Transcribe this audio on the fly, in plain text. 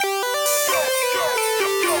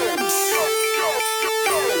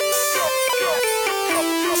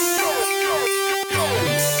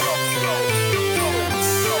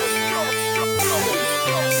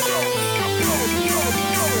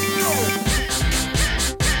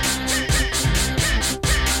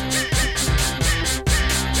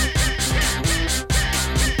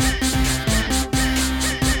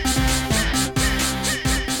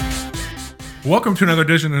Welcome to another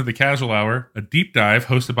edition of the Casual Hour, a deep dive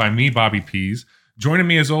hosted by me, Bobby Pease. Joining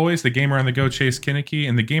me as always, the gamer on the go, Chase Kinnicky,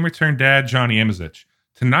 and the gamer turned dad, Johnny Emizich.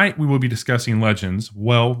 Tonight, we will be discussing legends.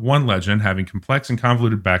 Well, one legend having complex and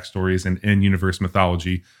convoluted backstories and in-universe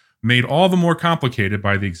mythology, made all the more complicated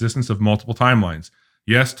by the existence of multiple timelines.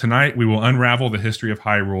 Yes, tonight we will unravel the history of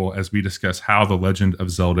Hyrule as we discuss how the Legend of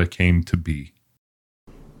Zelda came to be.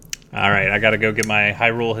 All right, I got to go get my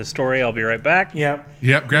Hyrule Historia. I'll be right back.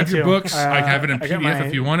 Yep, grab your books. I have it in PDF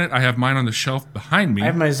if you want it. I have mine on the shelf behind me. I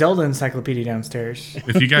have my Zelda encyclopedia downstairs.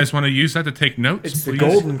 If you guys want to use that to take notes, it's please. the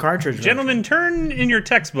golden cartridge. Gentlemen, turn in your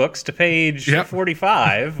textbooks to page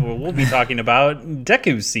 45. Where we'll be talking about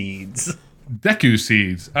Deku Seeds. Deku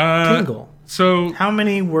Seeds. Tingle. So, how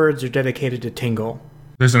many words are dedicated to Tingle?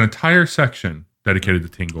 There's an entire section dedicated to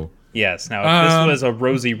Tingle. Yes. Now, if this was a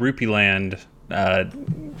Rosie Rupee Land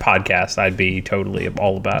podcast, I'd be totally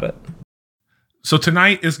all about it. So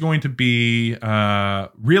tonight is going to be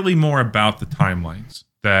really more about the timelines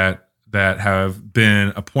that have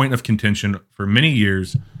been a point of contention for many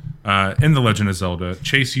years in The Legend of Zelda.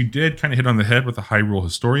 Chase, you did kind of hit on the head with the Hyrule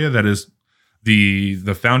Historia. That is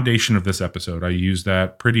the foundation of this episode. I used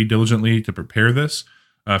that pretty diligently to prepare this.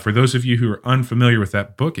 For those of you who are unfamiliar with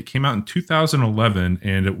that book, it came out in 2011,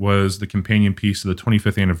 and it was the companion piece to the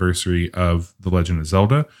 25th anniversary of The Legend of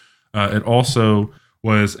Zelda. It also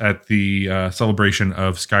was at the celebration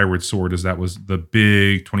of Skyward Sword, as that was the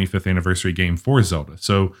big 25th anniversary game for Zelda.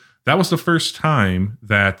 So that was the first time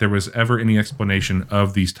that there was ever any explanation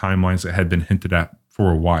of these timelines that had been hinted at for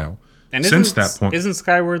a while. And since that point, isn't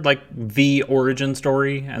Skyward like the origin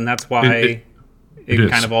story, and that's why it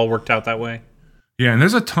kind of all worked out that way? Yeah, and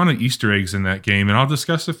there's a ton of Easter eggs in that game, and I'll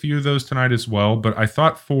discuss a few of those tonight as well. But I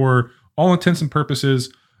thought, for all intents and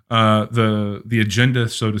purposes, the agenda,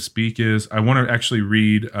 so to speak, is I want to actually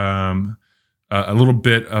read a little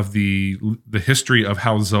bit of the history of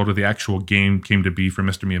how Zelda, the actual game, came to be from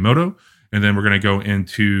Mr. Miyamoto, and then we're going to go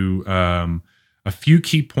into a few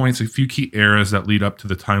key points, a few key eras that lead up to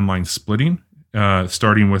the timeline splitting,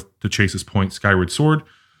 starting with, to Chase's point, Skyward Sword.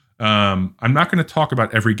 I'm not going to talk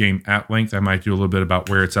about every game at length. I might do a little bit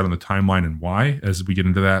about where it's at on the timeline and why as we get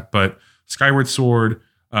into that. But Skyward Sword,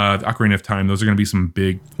 the Ocarina of Time, those are going to be some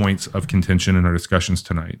big points of contention in our discussions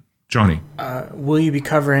tonight. Johnny. Will you be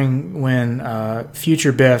covering when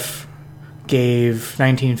Future Biff gave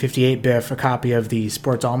 1958 Biff a copy of the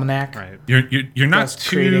Sports Almanac? Right. You're not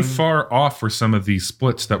too far off for some of these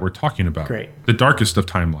splits that we're talking about. Great. The darkest of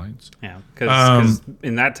timelines. Yeah, because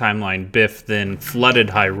in that timeline, Biff then flooded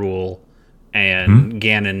Hyrule, and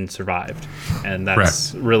Ganon survived, and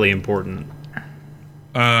that's really important.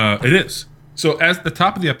 It is. So, at the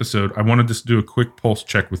top of the episode, I want to just do a quick pulse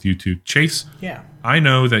check with you two. Chase, yeah, I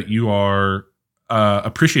know that you are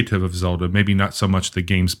appreciative of Zelda, maybe not so much the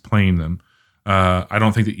games playing them. I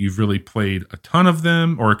don't think that you've really played a ton of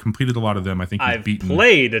them or completed a lot of them. I think I've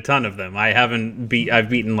played a ton of them. I've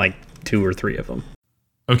beaten like 2 or 3 of them.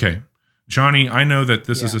 Okay. Johnny, I know that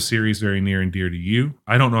this is a series very near and dear to you.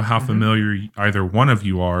 I don't know how familiar either one of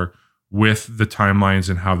you are with the timelines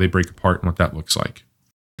and how they break apart and what that looks like.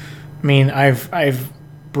 I mean, I've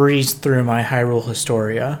breezed through my Hyrule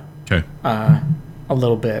Historia. Okay. A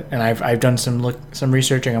little bit, and I've done some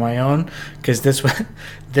researching on my own, because this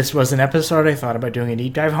was an episode I thought about doing a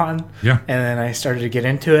deep dive on. Yeah. And then I started to get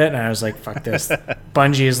into it, and I was like, "Fuck this!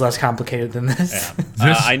 Bungie is less complicated than this."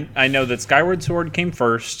 Yeah. I know that Skyward Sword came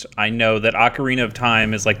first. I know that Ocarina of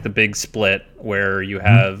Time is like the big split where you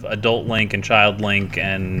have Adult Link and Child Link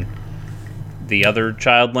and the other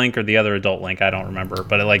Child Link or the other Adult Link. I don't remember,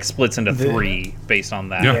 but it like splits into 3 based on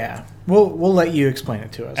that. Yeah. We'll let you explain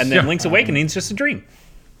it to us. And then Link's Awakening is just a dream.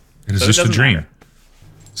 It is just a dream. Matter.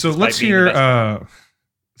 So let's hear.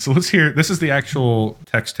 This is the actual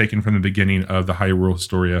text taken from the beginning of the Hyrule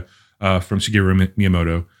Historia from Shigeru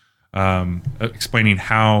Miyamoto, explaining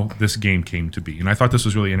how this game came to be. And I thought this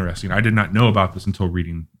was really interesting. I did not know about this until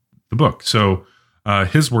reading the book. So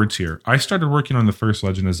his words here: I started working on the first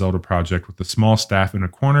Legend of Zelda project with a small staff in a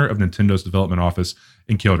corner of Nintendo's development office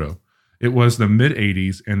in Kyoto. It was the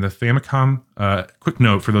mid-'80s, and the Famicom, quick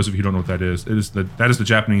note for those of you who don't know what that is, that is the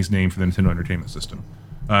Japanese name for the Nintendo Entertainment System,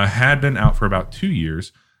 had been out for about 2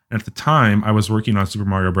 years. And at the time, I was working on Super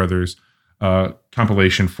Mario Brothers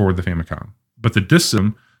compilation for the Famicom. But the disc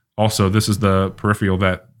system, also, this is the peripheral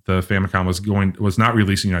that the Famicom was not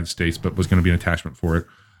released in the United States, but was going to be an attachment for it,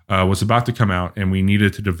 was about to come out, and we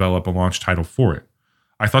needed to develop a launch title for it.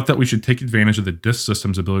 I thought that we should take advantage of the disk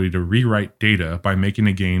system's ability to rewrite data by making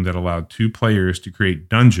a game that allowed 2 players to create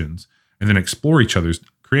dungeons and then explore each other's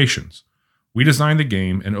creations. We designed the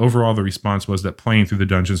game, and overall the response was that playing through the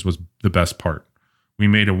dungeons was the best part. We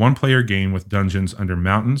made a one-player game with dungeons under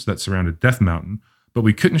mountains that surrounded Death Mountain, but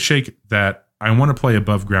we couldn't shake that I want to play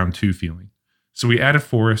above ground 2 feeling. So we added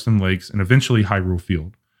forest and lakes and eventually Hyrule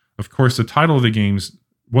Field. Of course, the title of the games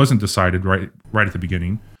wasn't decided right at the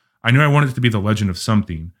beginning. I knew I wanted it to be The Legend of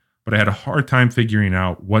Something, but I had a hard time figuring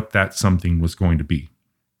out what that something was going to be.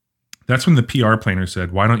 That's when the PR planner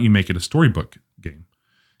said, why don't you make it a storybook game?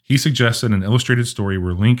 He suggested an illustrated story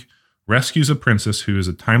where Link rescues a princess who is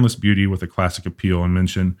a timeless beauty with a classic appeal, and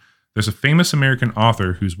mentioned, there's a famous American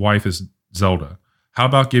author whose wife is Zelda. How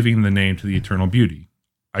about giving the name to the eternal beauty?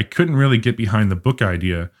 I couldn't really get behind the book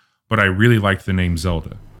idea, but I really liked the name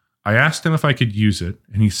Zelda. I asked him if I could use it,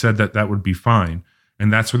 and he said that would be fine,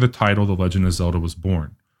 and that's where the title The Legend of Zelda was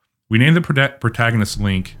born. We named the protagonist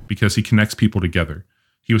Link because he connects people together.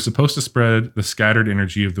 He was supposed to spread the scattered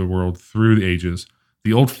energy of the world through the ages.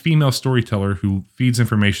 The old female storyteller who feeds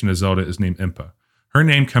information to Zelda is named Impa. Her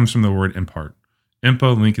name comes from the word impart.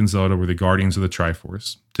 Impa, Link, and Zelda were the guardians of the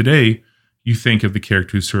Triforce. Today, you think of the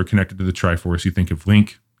characters who are connected to the Triforce. You think of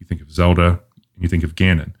Link, you think of Zelda, and you think of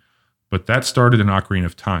Ganon. But that started in Ocarina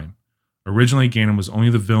of Time. Originally, Ganon was only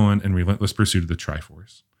the villain in relentless pursuit of the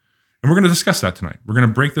Triforce. And we're going to discuss that tonight. We're going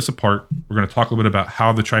to break this apart. We're going to talk a little bit about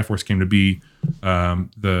how the Triforce came to be,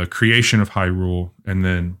 the creation of Hyrule, and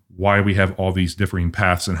then why we have all these differing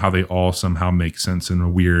paths and how they all somehow make sense in a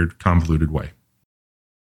weird, convoluted way.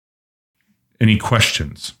 Any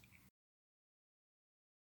questions?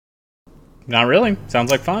 Not really.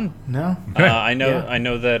 Sounds like fun. No. Okay. I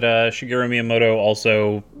know that Shigeru Miyamoto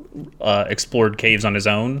also explored caves on his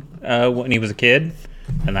own when he was a kid,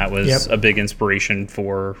 and that was a big inspiration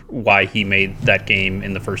for why he made that game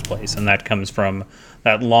in the first place. And that comes from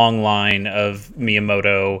that long line of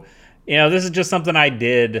Miyamoto. You know, this is just something I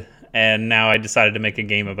did, and now I decided to make a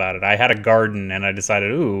game about it. I had a garden, and I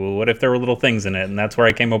decided, ooh, what if there were little things in it? And that's where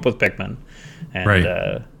I came up with Pikmin. And,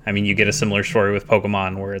 right. I mean, you get a similar story with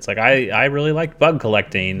Pokemon, where it's like, I really liked bug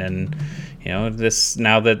collecting, and you know, this,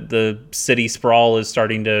 now that the city sprawl is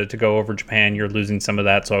starting to go over Japan, you're losing some of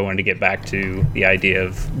that. So I wanted to get back to the idea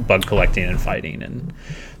of bug collecting and fighting, and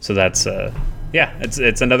so that's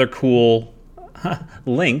it's another cool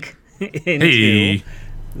link into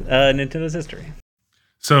Nintendo's history.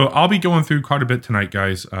 So I'll be going through quite a bit tonight,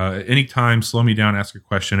 guys. Anytime, slow me down, ask a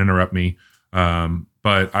question, interrupt me.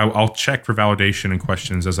 But I'll check for validation and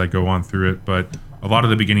questions as I go on through it. But a lot of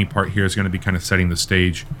the beginning part here is going to be kind of setting the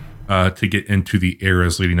stage to get into the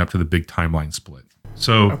eras leading up to the big timeline split.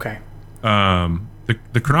 So,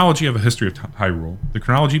 the chronology of a history of Hyrule. The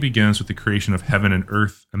chronology begins with the creation of heaven and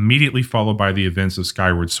earth, immediately followed by the events of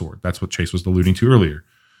Skyward Sword. That's what Chase was alluding to earlier.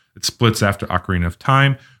 It splits after Ocarina of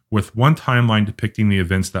Time, with one timeline depicting the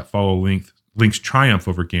events that follow Link's triumph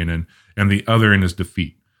over Ganon, and the other in his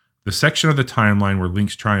defeat. The section of the timeline where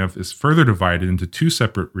Link's triumph is further divided into two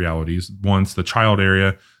separate realities. One's the child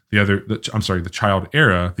era, the child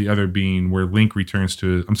era, the other being where Link returns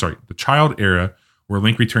to, the child era where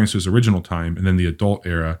Link returns to his original time, and then the adult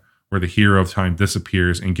era where the hero of time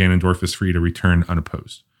disappears and Ganondorf is free to return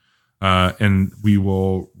unopposed. And we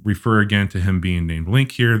will refer again to him being named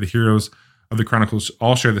Link here. The heroes of the Chronicles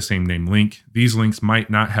all share the same name, Link. These Links might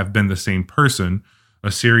not have been the same person,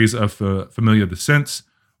 a series of familial descents,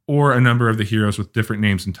 or a number of the heroes with different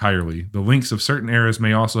names entirely. The Links of certain eras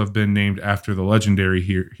may also have been named after the legendary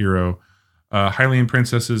hero. Hylian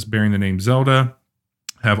princesses bearing the name Zelda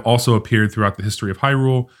have also appeared throughout the history of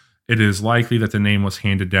Hyrule. It is likely that the name was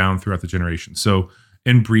handed down throughout the generations. So,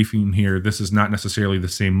 in briefing here, this is not necessarily the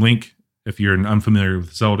same Link. If you're unfamiliar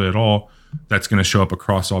with Zelda at all, that's going to show up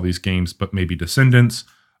across all these games, but maybe descendants.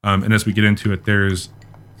 And as we get into it, there's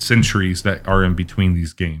centuries that are in between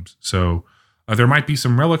these games. So there might be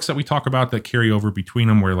some relics that we talk about that carry over between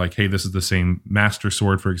them, where like, hey, this is the same Master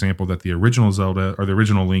Sword, for example, that the original Zelda or the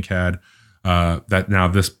original Link had, that now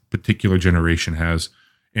this particular generation has.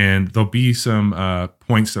 And there'll be some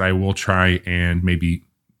points that I will try and maybe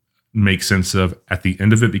make sense of at the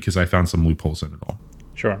end of it, because I found some loopholes in it all.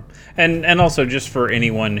 Sure. And also, just for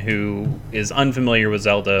anyone who is unfamiliar with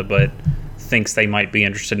Zelda but thinks they might be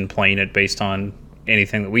interested in playing it based on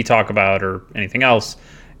anything that we talk about or anything else,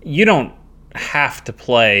 you don't have to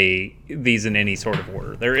play these in any sort of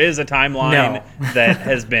order. There is a timeline that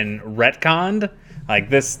has been retconned. Like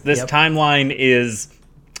this timeline is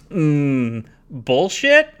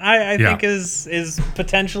bullshit, I think is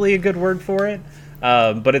potentially a good word for it.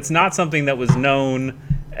 But it's not something that was known,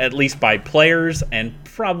 at least by players, and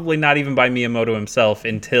probably not even by Miyamoto himself,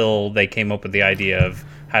 until they came up with the idea of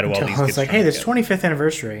how do all these it's like, hey, this 25th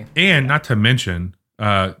anniversary. And not to mention,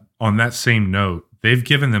 on that same note, they've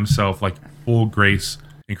given themselves like full grace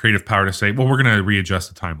and creative power to say, well, we're going to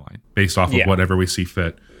readjust the timeline based off of whatever we see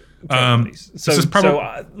fit. Totally. So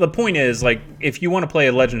the point is, like, if you want to play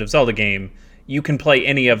a Legend of Zelda game, you can play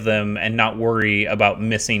any of them and not worry about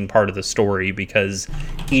missing part of the story, because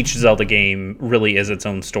each Zelda game really is its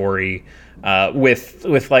own story,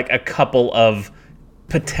 with like a couple of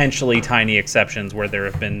potentially tiny exceptions where there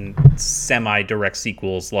have been semi-direct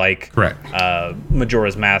sequels, like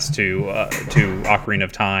Majora's Mask to Ocarina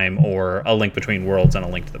of Time, or A Link Between Worlds and A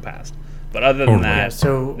Link to the Past. But other than that,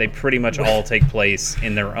 they pretty much all take place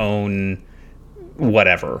in their own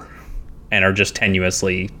whatever and are just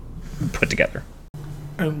tenuously put together.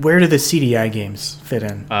 Where do the CDI games fit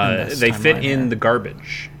in? They fit in the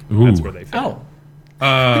garbage. Ooh. That's where they fit. Oh.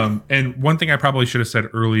 And one thing I probably should have said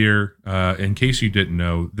earlier, in case you didn't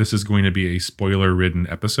know, this is going to be a spoiler-ridden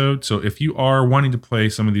episode. So if you are wanting to play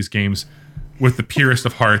some of these games with the purest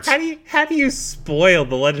of hearts, how do you spoil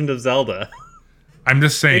The Legend of Zelda? I'm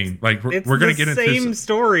just saying, we're going to get into the same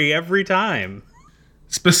story every time.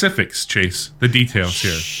 Specifics, Chase, the details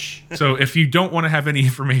here. So if you don't want to have any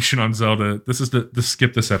information on Zelda, this is the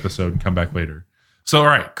skip this episode and come back later. So, all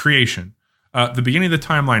right, creation. The beginning of the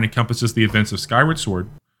timeline encompasses the events of Skyward Sword,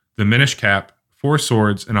 the Minish Cap, Four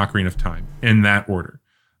Swords, and Ocarina of Time, in that order.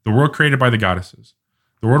 The world created by the goddesses.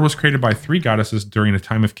 The world was created by three goddesses during a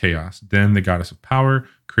time of chaos. Then the goddess of power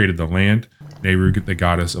created the land. Nehru, the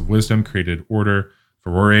goddess of wisdom, created order.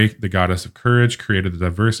 Farore, the goddess of courage, created the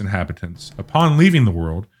diverse inhabitants. Upon leaving the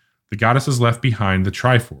world, the goddesses left behind the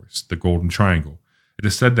Triforce, the Golden Triangle. It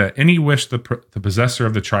is said that any wish the possessor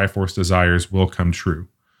of the Triforce desires will come true.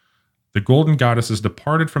 The golden goddesses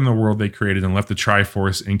departed from the world they created and left the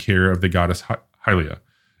Triforce in care of the goddess Hylia.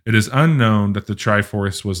 It is unknown that the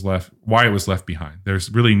Triforce was left, why it was left behind. There's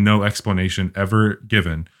really no explanation ever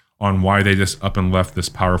given on why they just up and left this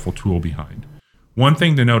powerful tool behind. One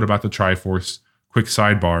thing to note about the Triforce, quick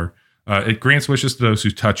sidebar, it grants wishes to those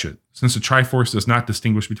who touch it. Since the Triforce does not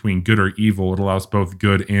distinguish between good or evil, it allows both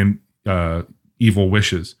good and evil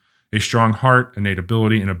wishes. A strong heart, innate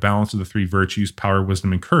ability, and a balance of the three virtues, power,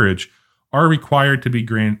 wisdom, and courage, are required to be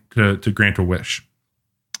grant a wish.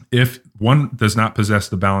 If one does not possess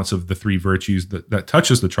the balance of the three virtues that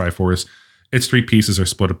touches the Triforce, its three pieces are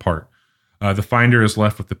split apart. The finder is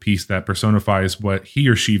left with the piece that personifies what he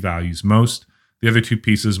or she values most. The other two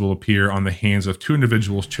pieces will appear on the hands of two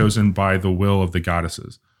individuals chosen by the will of the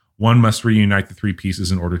goddesses. One must reunite the three pieces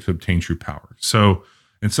in order to obtain true power. So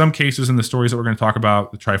in some cases in the stories that we're going to talk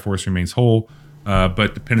about, the Triforce remains whole,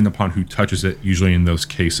 but depending upon who touches it, usually in those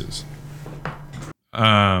cases.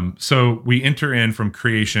 So we enter in from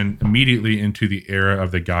creation immediately into the era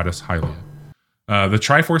of the goddess Hylia. The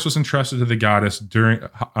Triforce was entrusted to the goddess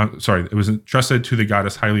it was entrusted to the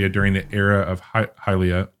goddess Hylia during the era of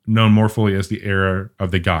Hylia, known more fully as the era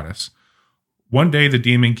of the goddess. One day, the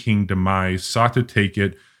demon king Demise sought to take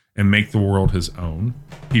it and make the world his own.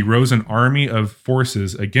 He rose an army of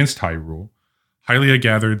forces against Hyrule. Hylia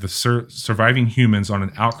gathered the surviving humans on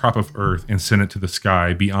an outcrop of earth and sent it to the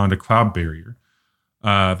sky beyond a cloud barrier.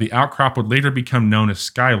 The outcrop would later become known as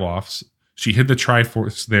Skylofts. She hid the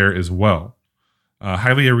Triforce there as well.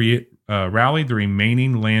 Hylia rallied the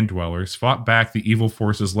remaining land dwellers, fought back the evil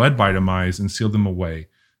forces led by Demise, and sealed them away.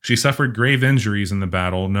 She suffered grave injuries in the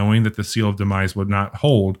battle. Knowing that the seal of Demise would not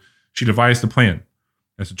hold, she devised a plan.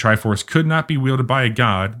 As the Triforce could not be wielded by a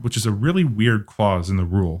god, which is a really weird clause in the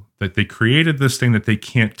rule, that they created this thing that they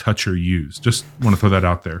can't touch or use. Just want to throw that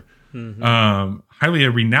out there. Mm-hmm.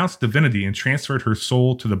 Hylia renounced divinity and transferred her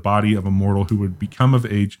soul to the body of a mortal who would become of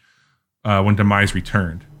age when Demise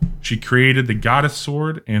returned. She created the goddess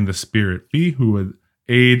sword and the spirit Fi, who would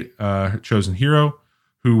aid her chosen hero,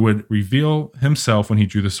 who would reveal himself when he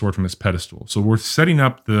drew the sword from its pedestal. So we're setting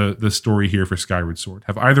up the story here for Skyward Sword.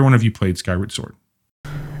 Have either one of you played Skyward Sword?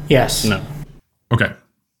 Yes. No. Okay.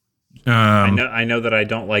 I know that I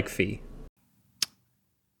don't like Fi.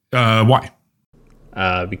 Why?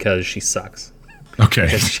 Because she sucks.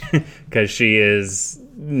 Okay. Because she is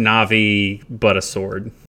Navi but a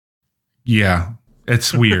sword. Yeah,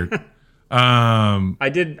 it's weird. I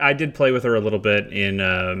did play with her a little bit in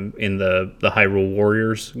the Hyrule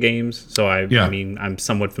Warriors games, so I mean I'm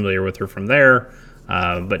somewhat familiar with her from there.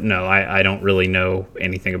 But no, I don't really know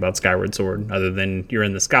anything about Skyward Sword other than you're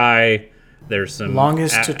in the sky. There's some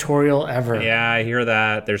longest tutorial ever. Yeah, I hear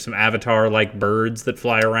that. There's some Avatar-like birds that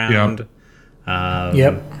fly around.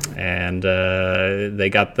 Yep. And they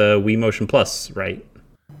got the Wii Motion Plus, right?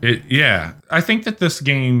 I think that this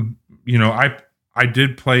game, I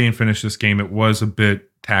did play and finish this game. It was a bit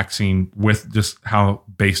taxing with just how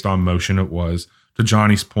based on motion it was. To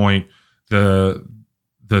Johnny's point, the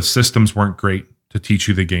systems weren't great to teach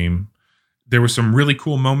you the game. there were some really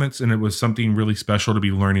cool moments, and it was something really special to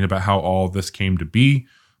be learning about how all this came to be.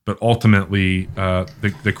 But ultimately,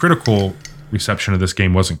 the critical reception of this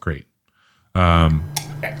game wasn't great.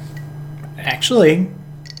 Actually,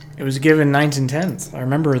 it was given 9s and 10s. I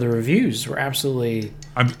remember the reviews were absolutely...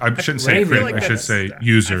 I shouldn't say critic. I should say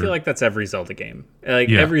user. I feel like that's every Zelda game.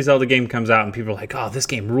 Every Zelda game comes out and people are like, "Oh, this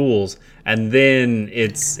game rules," and then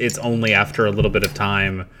it's only after a little bit of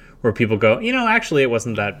time where people go, actually, it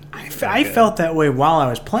wasn't that. I felt that way while I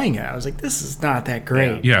was playing it. I was like, "This is not that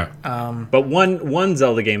great." Yeah. But one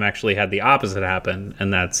Zelda game actually had the opposite happen,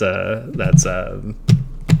 and that's Toon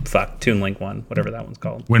Link 1, whatever that one's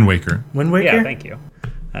called. Wind Waker. Wind Waker. Yeah, thank you.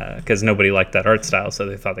 Because nobody liked that art style, so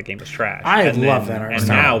they thought the game was trash. I love that art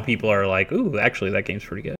style. And now people are like, "Ooh, actually, that game's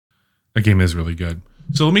pretty good." That game is really good.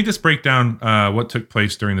 So let me just break down what took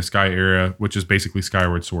place during the Sky era, which is basically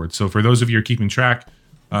Skyward Sword. So for those of you who are keeping track,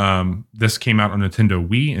 this came out on Nintendo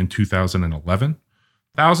Wii in 2011.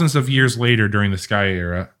 Thousands of years later, during the Sky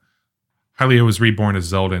era, Hylia was reborn as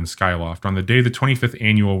Zelda in Skyloft on the day of the 25th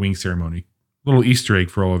annual Wing Ceremony. Little Easter egg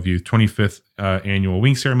for all of you: 25th annual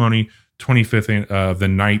Wing Ceremony. 25th of the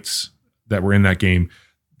knights that were in that game.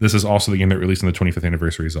 This is also the game that released on the 25th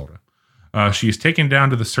anniversary of Zelda. She is taken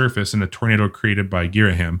down to the surface in a tornado created by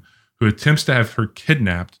Girahim, who attempts to have her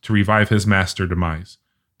kidnapped to revive his master, Demise.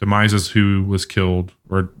 Demise is who was killed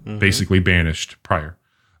or basically banished prior.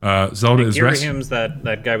 Zelda is rescued. Girahim's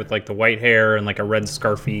that guy with like the white hair and like a red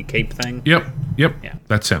scarfy cape thing. Yep. Yeah.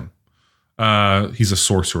 That's him. He's a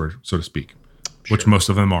sorcerer, so to speak, which most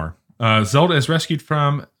of them are. Zelda is rescued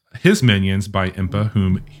from his minions by Impa,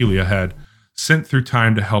 whom Hylia had sent through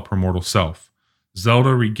time to help her mortal self.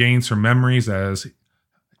 Zelda regains her memories as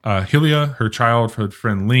Hylia, her childhood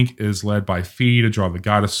friend Link, is led by Fi to draw the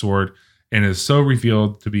goddess sword and is so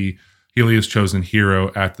revealed to be Hylia's chosen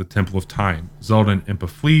hero at the Temple of Time. Zelda and Impa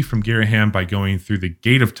flee from Girahim by going through the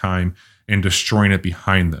Gate of Time and destroying it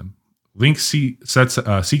behind them. Link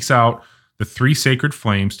seeks out the 3 sacred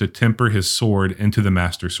flames to temper his sword into the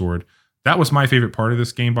Master Sword. That was my favorite part of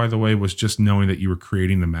this game, by the way, was just knowing that you were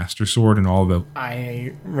creating the Master Sword and all of the...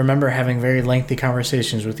 I remember having very lengthy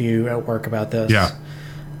conversations with you at work about this. Yeah.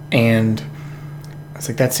 And I was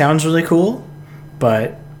like, that sounds really cool,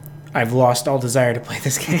 but I've lost all desire to play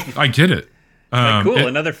this game. I get it. Cool,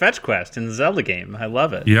 another fetch quest in the Zelda game. I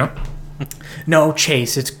love it. Yep. No,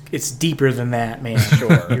 Chase, it's deeper than that, man.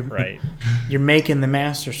 Sure, right. You're making the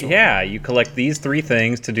Master Sword. Yeah, you collect these 3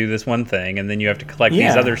 things to do this one thing, and then you have to collect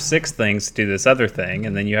these other 6 things to do this other thing,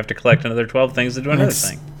 and then you have to collect another 12 things to do another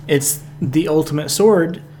thing. It's the ultimate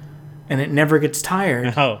sword, and it never gets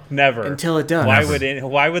tired. No, never. Until it does.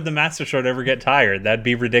 Why would the Master Sword ever get tired? That'd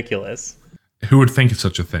be ridiculous. Who would think of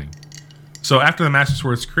such a thing? So after the Master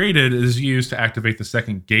Sword is created, it is used to activate the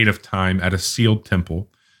second Gate of Time at a sealed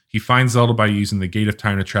temple. He finds Zelda by using the Gate of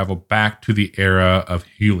Time to travel back to the era of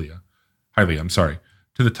Hylia.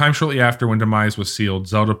 To the time shortly after when Demise was sealed,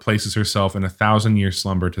 Zelda places herself in a 1,000-year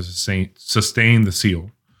slumber to sustain the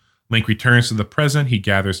seal. Link returns to the present, he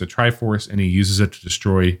gathers the Triforce, and he uses it to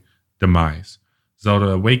destroy Demise. Zelda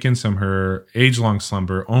awakens from her age-long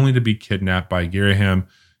slumber, only to be kidnapped by Girahim.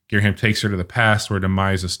 Girahim takes her to the past where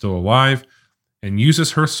Demise is still alive, and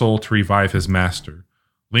uses her soul to revive his master.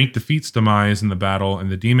 Link defeats Demise in the battle, and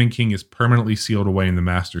the Demon King is permanently sealed away in the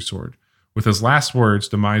Master Sword. With his last words,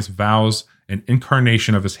 Demise vows an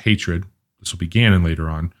incarnation of his hatred, this will be Ganon later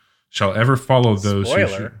on, shall ever follow those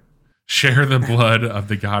who share the blood of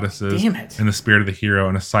the goddesses and the spirit of the hero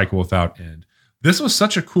in a cycle without end. This was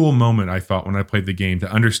such a cool moment, I thought, when I played the game, to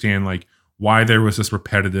understand like why there was this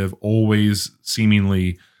repetitive, always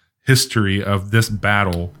seemingly history of this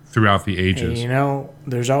battle throughout the ages. Hey,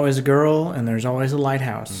 there's always a girl and there's always a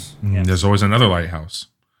lighthouse. Yes. There's always another lighthouse.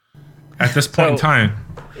 At this point in time.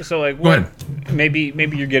 So like, go ahead. Maybe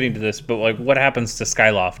you're getting to this, but like, what happens to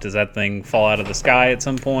Skyloft? Does that thing fall out of the sky at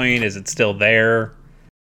some point? Is it still there?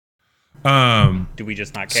 Do we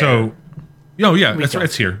just not care? So,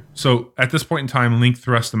 it's here. So at this point in time, Link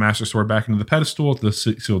thrusts the Master Sword back into the pedestal at the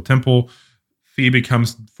sealed temple. Fi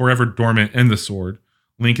becomes forever dormant in the sword.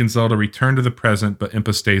 Link and Zelda return to the present, but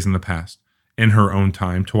Impa stays in the past, in her own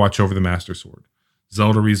time, to watch over the Master Sword.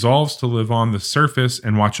 Zelda resolves to live on the surface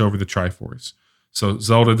and watch over the Triforce. So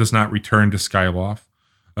Zelda does not return to Skyloft.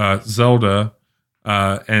 Zelda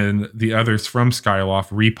and the others from Skyloft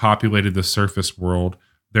repopulated the surface world.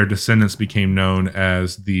 Their descendants became known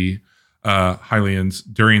as the Hylians.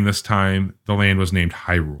 During this time, the land was named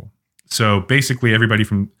Hyrule. So basically everybody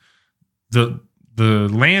from the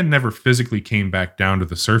land never physically came back down to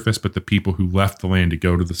the surface, but the people who left the land to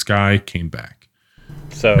go to the sky came back.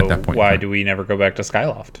 So why do we never go back to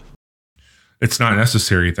Skyloft? it's not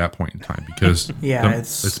necessary at that point in time because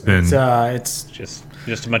it's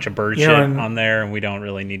just a bunch of bird shit on there, and we don't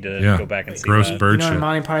really need to go back and see gross that. bird shit. In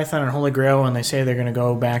Monty Python and Holy Grail, when they say they're going to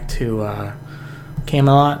go back to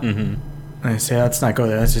Camelot, and they say let's not go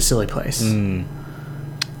there. That's a silly place.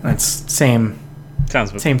 That's same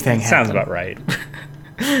thing. Sounds about right.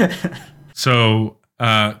 So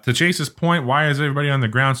to Chase's point, why is everybody on the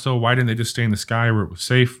ground still? Why didn't they just stay in the sky where it was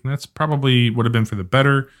safe? And that's probably would have been for the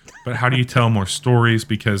better. But how do you tell more stories?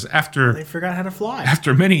 Because they forgot how to fly.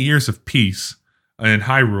 After many years of peace in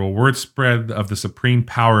Hyrule, word spread of the supreme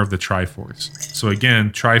power of the Triforce. So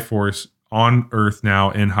again, Triforce on Earth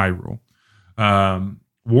now in Hyrule.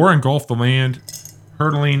 War engulfed the land,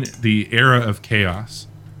 hurtling the era of chaos.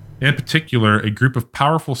 In particular, a group of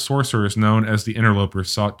powerful sorcerers known as the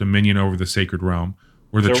Interlopers sought dominion over the sacred realm,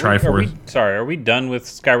 where the Triforce... Are we done with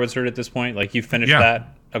Skyward Sword at this point? Like, you finished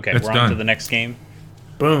that? Okay, we're on to the next game.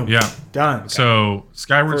 Boom. Yeah. Done. Okay. So,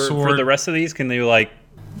 Skyward Sword... For the rest of these, can they, like,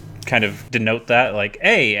 kind of denote that? Like,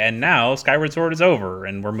 hey, and now Skyward Sword is over,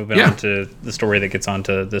 and we're moving on to the story that gets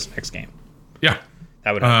onto this next game. Yeah.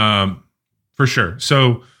 That would help. For sure.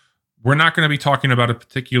 So, we're not going to be talking about a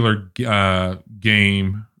particular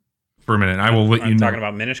game... for a minute. I will let you know. Talking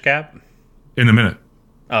about Minish Cap? In a minute.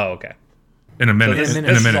 Oh, okay. In a minute. So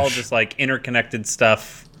this is all just like interconnected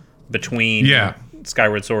stuff between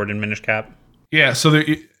Skyward Sword and Minish Cap? Yeah, so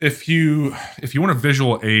if you want a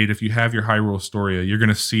visual aid, if you have your Hyrule Historia, you're going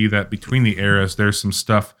to see that between the eras, there's some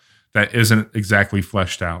stuff that isn't exactly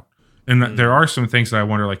fleshed out. And there are some things that I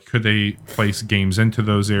wonder, like, could they place games into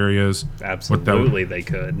those areas? Absolutely, they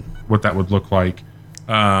could. What that would look like.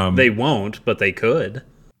 They won't, but they could.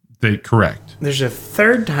 Correct. There's a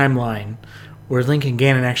third timeline where Link and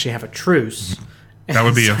Ganon actually have a truce. That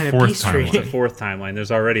would be a fourth timeline. It's a fourth timeline.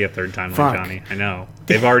 There's already a third timeline, Johnny. I know.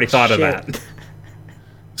 They've already thought of that.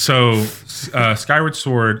 So, Skyward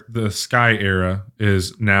Sword, the Sky era,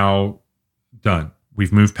 is now done.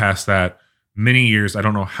 We've moved past that. Many years, I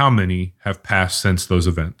don't know how many, have passed since those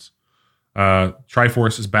events.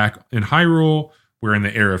 Triforce is back in Hyrule. We're in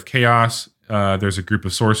the era of chaos. There's a group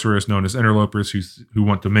of sorcerers known as Interlopers who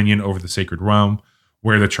want dominion over the sacred realm,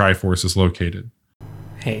 where the Triforce is located.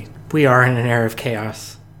 Hey, we are in an era of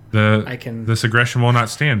chaos. This aggression will not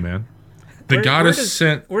stand, man. The goddess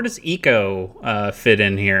sent. Where does Eco fit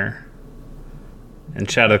in here?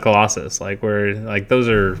 And Shadow of the Colossus, like those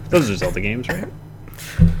are Zelda games, right?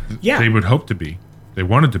 Yeah, they would hope to be. They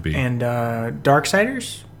wanted to be. And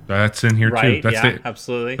Darksiders. That's in here too. That's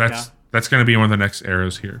absolutely. That's going to be one of the next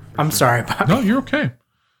eras here. I'm sorry, Bobby. No, you're okay.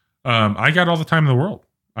 I got all the time in the world.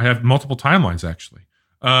 I have multiple timelines, actually.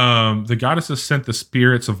 The goddesses sent the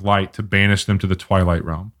spirits of light to banish them to the Twilight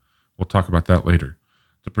Realm. We'll talk about that later.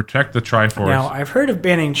 To protect the Triforce. Now, I've heard of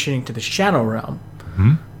banishing to the Shadow Realm.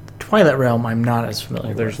 Mm-hmm. The Twilight Realm, I'm not as familiar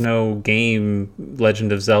with. There's no game,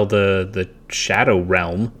 Legend of Zelda, the Shadow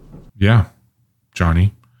Realm. Yeah,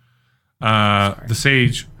 Johnny. The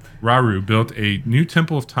sage... Rauru built a new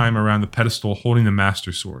Temple of Time around the pedestal holding the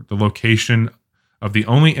Master Sword, the location of the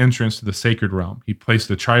only entrance to the Sacred Realm. He placed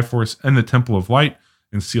the Triforce in the Temple of Light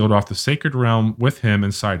and sealed off the Sacred Realm with him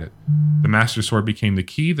inside it. The Master Sword became the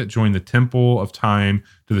key that joined the Temple of Time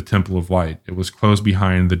to the Temple of Light. It was closed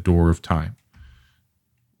behind the Door of Time.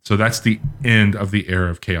 So that's the end of the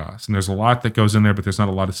era of chaos. And there's a lot that goes in there, but there's not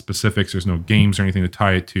a lot of specifics. There's no games or anything to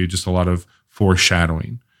tie it to, just a lot of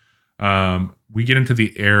foreshadowing. We get into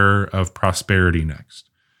the era of prosperity next.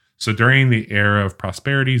 So during the era of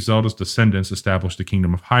prosperity, Zelda's descendants established the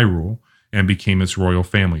Kingdom of Hyrule and became its royal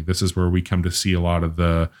family. This is where we come to see a lot of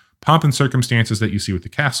the pomp and circumstances that you see with the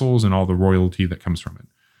castles and all the royalty that comes from it.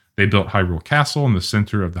 They built Hyrule Castle in the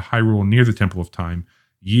center of the Hyrule near the Temple of Time.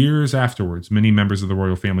 Years afterwards, many members of the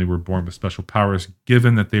royal family were born with special powers,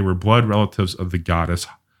 given that they were blood relatives of the goddess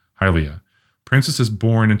Hylia. Princesses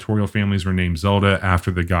born into royal families were named Zelda after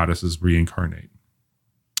the goddesses reincarnate.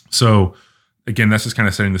 So, again, that's just kind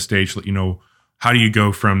of setting the stage to let you know, how do you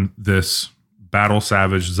go from this battle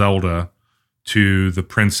savage Zelda to the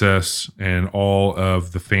princess and all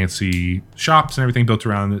of the fancy shops and everything built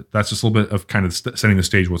around it? That's just a little bit of kind of setting the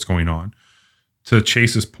stage of what's going on. To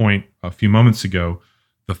Chase's point a few moments ago,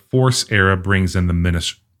 the Force era brings in the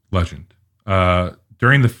Minish legend.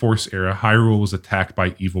 During the Force era, Hyrule was attacked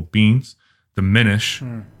by evil beings. The Minish,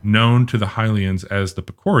 known to the Hylians as the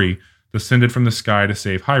Picori, descended from the sky to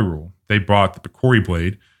save Hyrule. They brought the Picori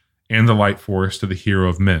blade and the light force to the hero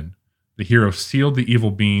of men. The hero sealed the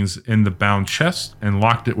evil beings in the bound chest and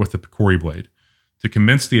locked it with the Picori blade. To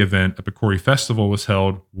commence the event, a Picori festival was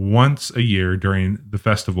held once a year. During the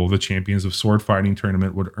festival, the champions of sword fighting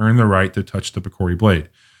tournament would earn the right to touch the Picori blade.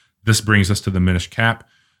 This brings us to the Minish Cap.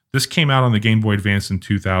 This came out on the Game Boy Advance in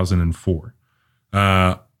 2004.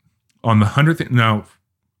 On the 100th... Now,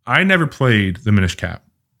 I never played the Minish Cap.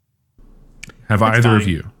 Have either of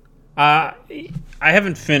you? I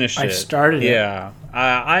haven't finished it. I started it. Yeah.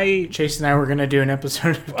 Chase and I were going to do an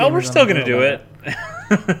episode of Well, we're still going to do it.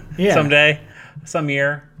 Yeah. Someday. Some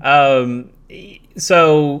year.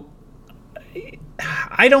 So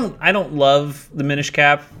I don't love the Minish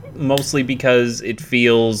Cap, mostly because it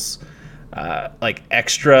feels like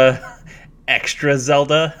extra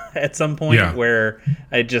Zelda at some point, where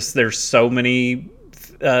there's so many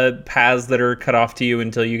paths that are cut off to you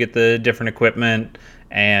until you get the different equipment.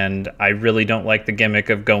 And I really don't like the gimmick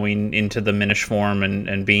of going into the Minish form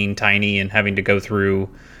and being tiny and having to go through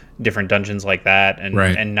different dungeons like that,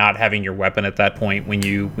 and not having your weapon at that point when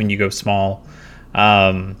you go small.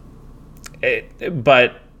 But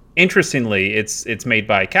interestingly, it's made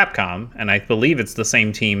by Capcom, and I believe it's the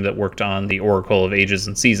same team that worked on the Oracle of Ages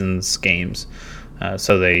and Seasons games.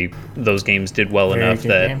 So those games did well enough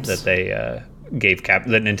that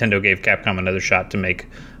Nintendo gave Capcom another shot to make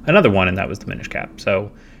another one, and that was the Minish Cap.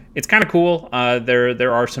 So it's kind of cool.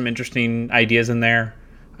 There are some interesting ideas in there,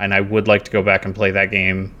 and I would like to go back and play that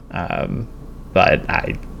game, but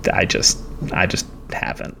I just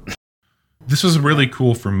haven't. This was really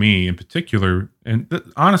cool for me in particular, and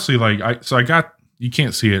honestly, I got, you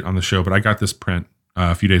can't see it on the show, but I got this print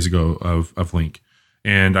a few days ago of Link,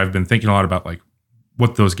 and I've been thinking a lot about like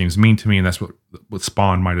what those games mean to me, and that's what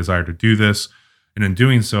spawned my desire to do this. And in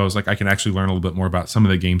doing so, I was like, I can actually learn a little bit more about some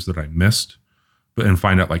of the games that I missed, and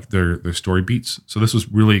find out like their story beats. So this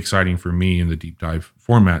was really exciting for me in the deep dive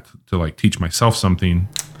format to like teach myself something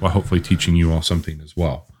while hopefully teaching you all something as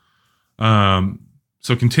well.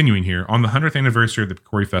 So continuing here, on the 100th anniversary of the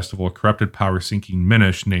Picori Festival, a corrupted power-seeking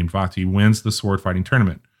Minish named Vati wins the sword fighting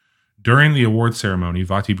tournament. During the award ceremony,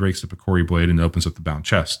 Vati breaks the Picori blade and opens up the bound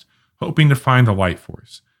chest, hoping to find the light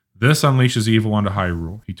force. This unleashes evil onto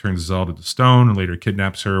Hyrule. He turns Zelda to stone and later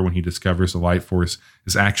kidnaps her when he discovers the light force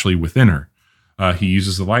is actually within her. He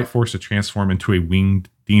uses the light force to transform into a winged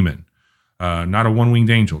demon. Not a one-winged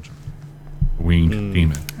angel, a winged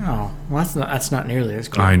demon. Oh, well, that's not nearly as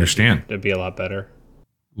cool. I understand. That'd be a lot better.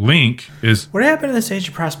 Link is... What happened to this Age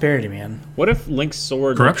of Prosperity, man? What if Link's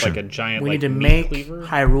sword looked like a giant, we like, need to meat make cleaver?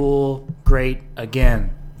 Hyrule great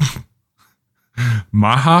again.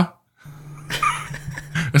 Maha?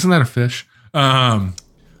 Isn't that a fish?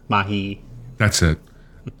 Mahi. That's it.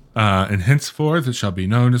 And henceforth it shall be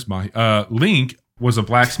known as Mahi. Link was a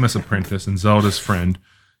blacksmith's apprentice and Zelda's friend.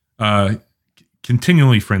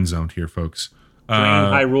 Continually friend zoned here, folks. Drain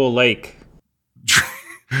Hyrule Lake.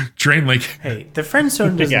 Drain Lake. Hey, the friend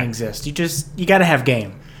zone doesn't exist. You got to have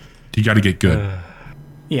game. You got to get good.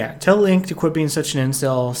 Yeah, tell Link to quit being such an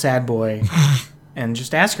incel sad boy, and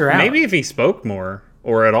just ask her out. Maybe if he spoke more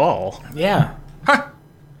or at all. Yeah.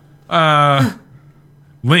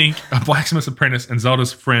 Link, a blacksmith's apprentice and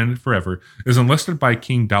Zelda's friend forever, is enlisted by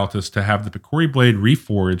King Daltus to have the Picori blade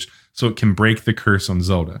reforged so it can break the curse on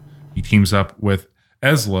Zelda. He teams up with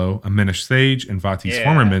Ezlo, a Minish sage, and Vati's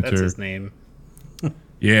former mentor. That's his name.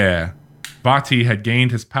 Yeah. Vati had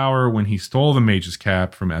gained his power when he stole the Mage's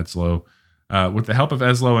Cap from Ezlo. With the help of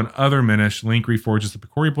Ezlo and other Minish, Link reforges the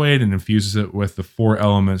Picori blade and infuses it with the four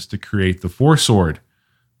elements to create the Four Sword.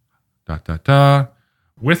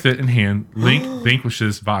 With it in hand, Link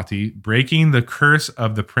vanquishes Vati, breaking the curse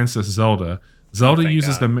of the Princess Zelda. Zelda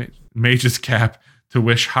uses the Mage's Cap to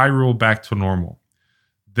wish Hyrule back to normal.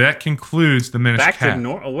 That concludes the Minish Cap. Back to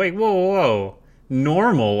normal? Wait, whoa.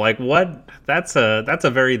 Normal? Like what? That's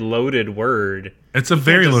a very loaded word. It's a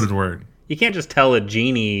very loaded word. You can't just tell a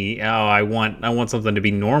genie, "Oh, I want something to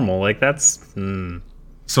be normal." Like that's.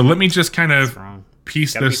 So let me just kind of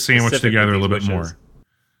piece this sandwich together a little bit more.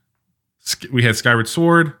 We had Skyward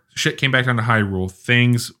Sword. Shit came back down to Hyrule.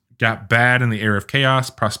 Things got bad in the era of chaos.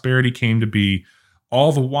 Prosperity came to be.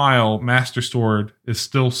 All the while, Master Sword is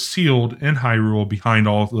still sealed in Hyrule behind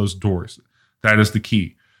all of those doors. That is the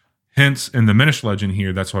key. Hence, in the Minish legend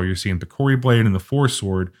here, that's why you're seeing the Picori blade and the Four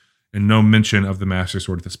Sword, and no mention of the Master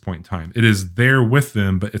Sword at this point in time. It is there with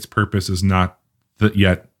them, but its purpose is not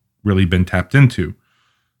yet really been tapped into.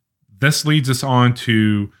 This leads us on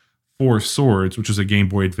to Four Swords, which is a Game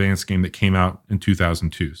Boy Advance game that came out in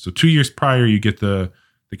 2002. So 2 years prior, you get they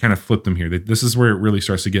kind of flip them here. This is where it really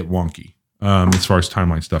starts to get wonky as far as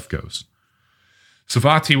timeline stuff goes.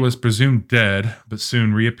 Vati was presumed dead, but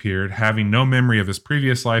soon reappeared. Having no memory of his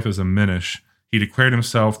previous life as a Minish, he declared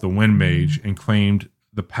himself the Wind Mage and claimed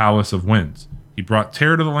the Palace of Winds. He brought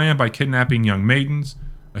terror to the land by kidnapping young maidens.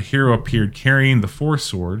 A hero appeared carrying the Four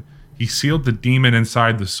Sword. He sealed the demon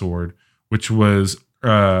inside the sword, which was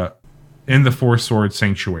in the Four Swords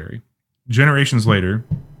Sanctuary. Generations later,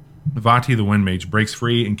 Vati the Wind Mage breaks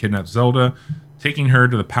free and kidnaps Zelda, taking her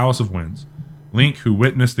to the Palace of Winds. Link, who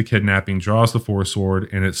witnessed the kidnapping, draws the Four Sword,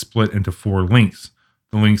 and it's split into 4 links.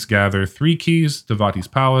 The links gather 3 keys to Vati's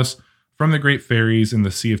palace, from the Great Fairies in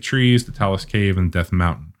the Sea of Trees to Talus Cave and Death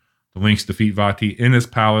Mountain. The links defeat Vati in his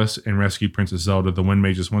palace and rescue Princess Zelda. The Wind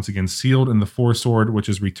Mage is once again sealed in the Four Sword, which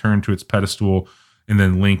is returned to its pedestal, and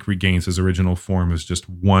then Link regains his original form as just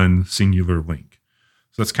one singular Link.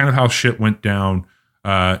 So that's kind of how shit went down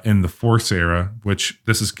in the Force era, which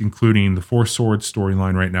this is concluding the Four Swords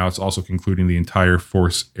storyline right now. It's also concluding the entire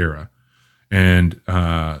Force era. And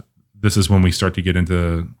this is when we start to get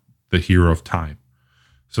into the Hero of Time.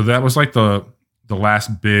 So that was like the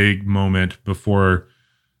last big moment before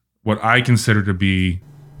what I consider to be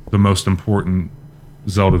the most important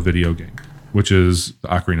Zelda video game, which is the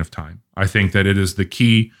Ocarina of Time. I think that it is the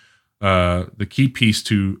key piece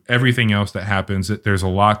to everything else that happens. That there's a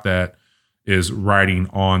lot that is riding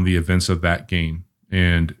on the events of that game,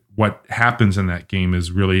 and what happens in that game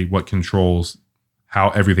is really what controls how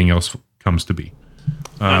everything else comes to be.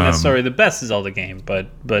 Not necessarily the best Zelda game, but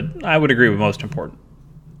I would agree with most important.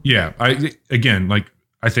 Yeah, I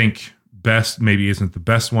think best maybe isn't the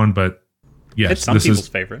best one, but yes, it's some people's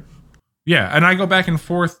favorite. Yeah, and I go back and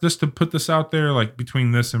forth just to put this out there, like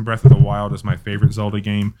between this and Breath of the Wild is my favorite Zelda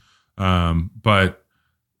game. But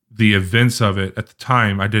the events of it at the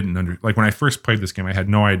time, I didn't like when I first played this game, I had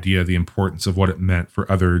no idea the importance of what it meant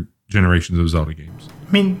for other generations of Zelda games.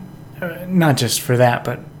 I mean, not just for that,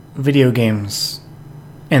 but video games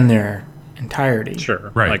in their entirety.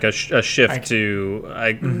 Sure. Right. Like a shift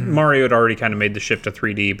to... Mario had already kind of made the shift to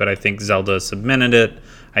 3D, but I think Zelda cemented it.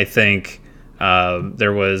 I think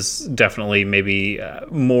there was definitely maybe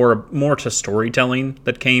more to storytelling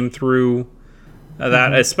that came through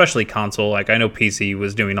that, especially console. Like I know PC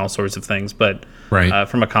was doing all sorts of things, but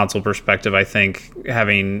from a console perspective, I think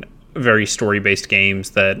having very story-based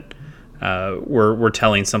games that were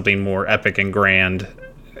telling something more epic and grand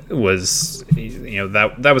was,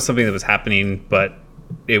 that was something that was happening, but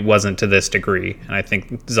it wasn't to this degree. And I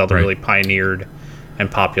think Zelda really pioneered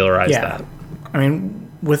and popularized that. I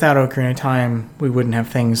mean, without Ocarina of Time, we wouldn't have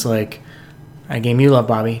things like a game you love,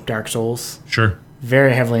 Bobby, Dark Souls. Sure.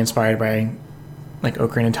 Very heavily inspired by like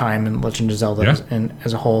Ocarina of Time and Legend of Zelda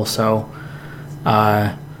as a whole. So,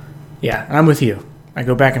 I'm with you. I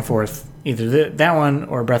go back and forth, either that one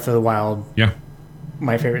or Breath of the Wild. Yeah.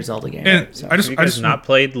 My favorite Zelda game. And so. I just not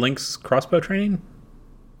played Link's crossbow training.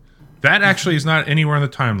 That actually is not anywhere in the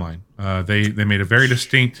timeline. They made a very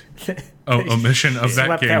distinct omission of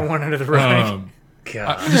that game. That one under the rug.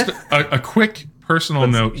 Just a quick personal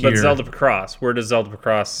note here. But Zelda Picross, where does Zelda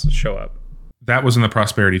Picross show up? That was in the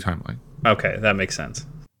Prosperity timeline. Okay, that makes sense.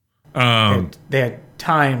 They had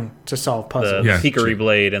time to solve puzzles. The Picori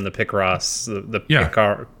Blade and the Picross, the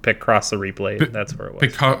Picross the Reblade. That's where it was.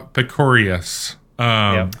 Picorius.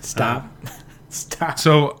 Stop.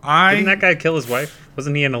 So didn't that guy kill his wife?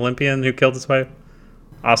 Wasn't he an Olympian who killed his wife?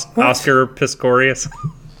 Oscar Pistorius.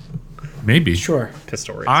 Maybe. Sure.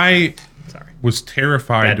 Pistorius. I was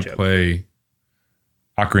terrified to play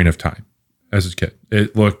Ocarina of Time as a kid.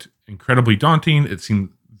 It looked incredibly daunting. It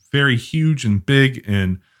seemed very huge and big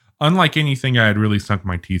and unlike anything I had really sunk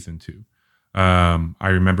my teeth into. I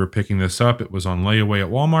remember picking this up. It was on layaway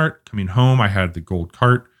at Walmart. Coming home, I had the gold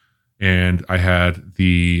cart and I had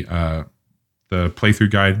the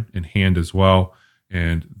playthrough guide in hand as well.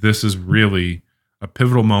 And this is really a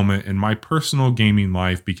pivotal moment in my personal gaming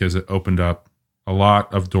life because it opened up a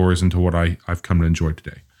lot of doors into what I've come to enjoy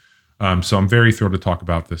today. So I'm very thrilled to talk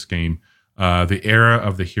about this game. The era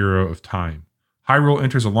of the Hero of Time. Hyrule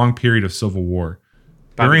enters a long period of civil war.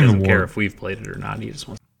 Bobby doesn't care if we've played it or not. He just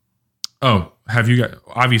wants. Oh, have you got?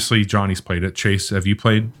 Obviously, Johnny's played it. Chase, have you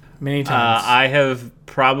played? Many times. I have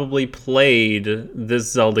probably played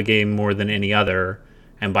this Zelda game more than any other.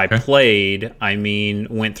 And by played, I mean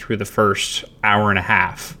went through the first hour and a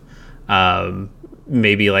half,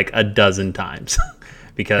 maybe like a dozen times.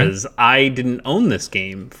 Because I didn't own this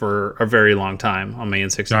game for a very long time on my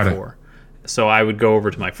N64. So I would go over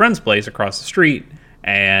to my friend's place across the street,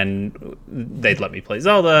 and they'd let me play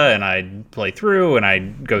Zelda, and I'd play through, and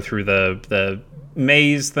I'd go through the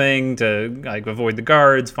maze thing to like avoid the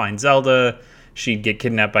guards, find Zelda. She'd get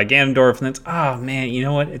kidnapped by Ganondorf, and then oh man, you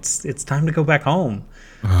know what? It's time to go back home.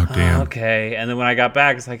 Oh damn. Okay, and then when I got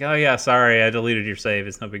back, it's like, oh yeah, sorry, I deleted your save.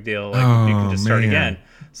 It's no big deal. Like you can just start again.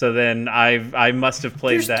 So then I must have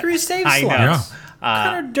played There's 3 save slots. Yeah. What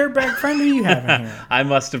kind of dirtbag friend do you have in here? I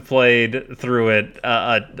must have played through it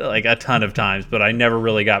like a ton of times, but I never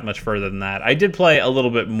really got much further than that. I did play a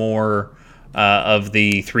little bit more of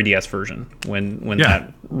the 3DS version when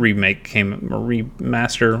that remake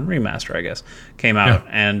remaster I guess came out,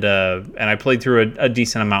 and I played through a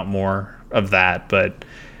decent amount more of that, but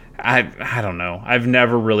I don't know. I've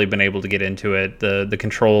never really been able to get into it. The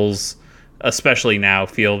controls, especially now,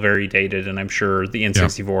 feel very dated, and I'm sure the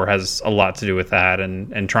N64 has a lot to do with that,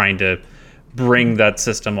 and trying to bring that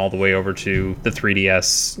system all the way over to the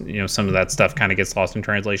 3DS, some of that stuff kind of gets lost in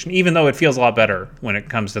translation, even though it feels a lot better when it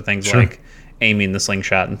comes to things like aiming the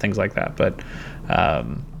slingshot and things like that. But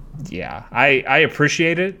I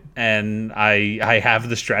appreciate it, and I have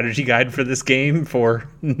the strategy guide for this game for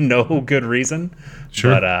no good reason.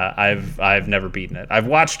 But I've never beaten it. I've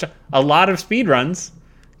watched a lot of speedruns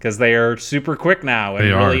because they are super quick now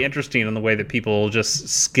and really interesting in the way that people just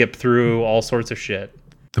skip through all sorts of shit.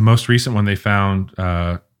 The most recent one, they found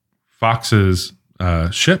Fox's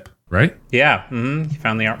ship, right? Yeah, you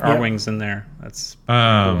found the R-Wings in there. That's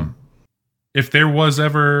cool. If there was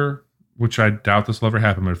ever, which I doubt this will ever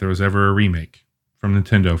happen, but if there was ever a remake from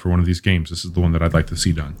Nintendo for one of these games, this is the one that I'd like to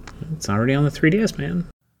see done. It's already on the 3DS, man.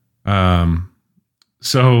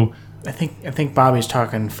 So I think Bobby's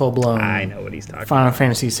talking full blown. I know what he's talking Final about.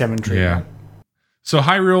 Fantasy VII treatment. Yeah. So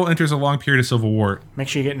Hyrule enters a long period of civil war. Make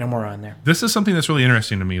sure you get no more on there. This is something that's really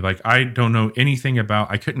interesting to me. Like, I don't know anything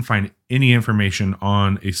about, I couldn't find any information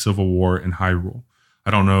on a civil war in Hyrule.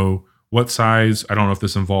 I don't know what size. I don't know if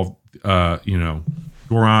this involved,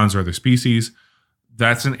 Gorons or other species.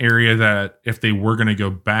 That's an area that if they were going to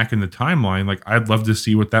go back in the timeline, like, I'd love to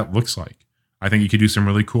see what that looks like. I think you could do some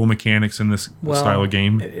really cool mechanics in this style of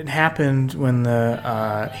game. It happened when the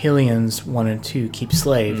Hylians wanted to keep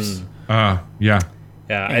slaves. Yeah,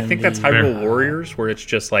 I think that's Hyrule Warriors, where it's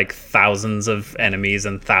just like thousands of enemies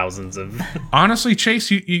and thousands of... Honestly,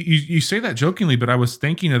 Chase, you say that jokingly, but I was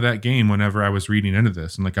thinking of that game whenever I was reading into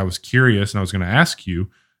this, and like I was curious, and I was going to ask you,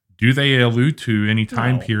 do they allude to any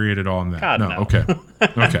time period at all in that? God, no. Okay.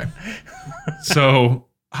 Okay. So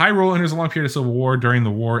Hyrule enters a long period of civil war. During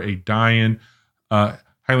the war, a dying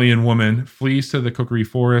Hylian woman flees to the Kokiri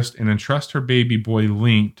Forest and entrusts her baby boy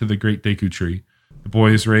Link to the Great Deku Tree. The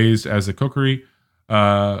boy is raised as a Kokiri.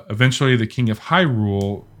 Eventually, the king of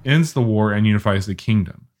Hyrule ends the war and unifies the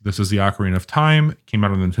kingdom. This is the Ocarina of Time. It came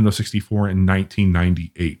out on the Nintendo 64 in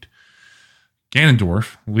 1998.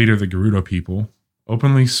 Ganondorf, leader of the Gerudo people,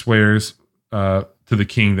 openly swears to the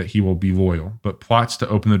king that he will be loyal, but plots to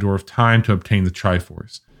open the door of time to obtain the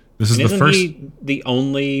Triforce. This is the first. He the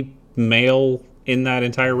only male in that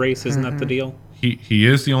entire race? Isn't that the deal? He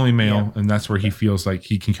is the only male, and that's where he feels like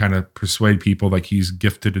he can kind of persuade people, like he's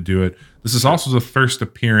gifted to do it. This is also the first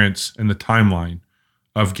appearance in the timeline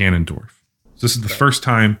of Ganondorf. So this is the first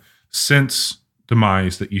time since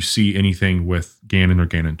Demise that you see anything with Ganon or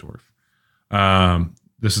Ganondorf.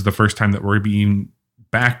 This is the first time that we're being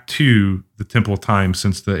back to the Temple of Time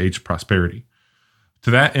since the Age of Prosperity. To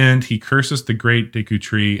that end, he curses the Great Deku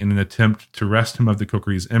Tree in an attempt to wrest him of the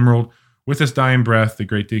Kokiri's Emerald. With his dying breath, the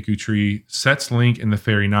Great Deku Tree sets Link and the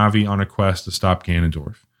fairy Navi on a quest to stop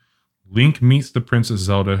Ganondorf. Link meets the Princess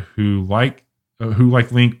Zelda, who like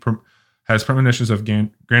Link, has premonitions of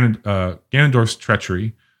Ganondorf's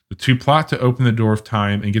treachery. The two plot to open the door of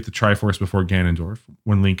time and get the Triforce before Ganondorf.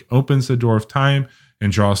 When Link opens the door of time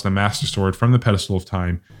and draws the Master Sword from the pedestal of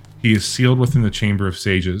time, he is sealed within the Chamber of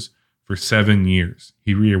Sages for 7 years.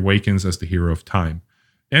 He reawakens as the hero of time.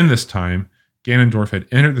 In this time, Ganondorf had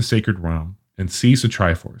entered the Sacred Realm and seized the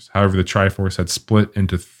Triforce. However, the Triforce had split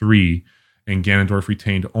into 3, and Ganondorf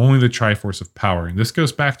retained only the Triforce of Power. And this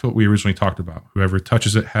goes back to what we originally talked about. Whoever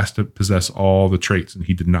touches it has to possess all the traits, and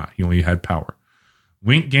he did not. He only had power.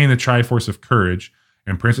 Link gained the Triforce of Courage,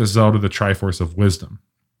 and Princess Zelda the Triforce of Wisdom.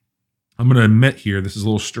 I'm going to admit here, this is a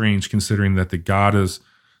little strange considering that the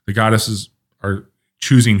goddesses are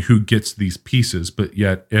choosing who gets these pieces, but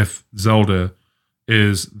yet if Zelda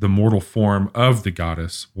is the mortal form of the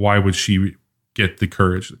goddess, why would she get the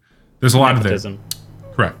courage? There's a lot of that.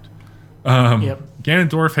 Correct.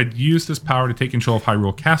 Ganondorf had used his power to take control of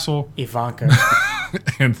Hyrule Castle. Ivanka.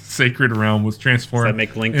 And Sacred Realm was transformed. Does that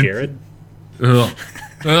make Link Jared? Into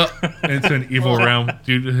an evil realm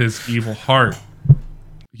due to his evil heart.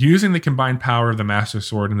 Using the combined power of the Master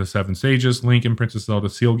Sword and the 7 Sages, Link and Princess Zelda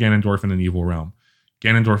seal Ganondorf in an evil realm.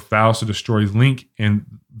 Ganondorf vows to destroy Link and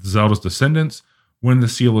Zelda's descendants when the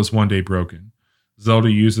seal is one day broken.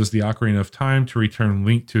 Zelda uses the Ocarina of Time to return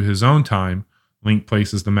Link to his own time. Link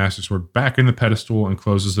places the Master Sword back in the pedestal and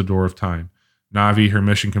closes the door of time. Navi, her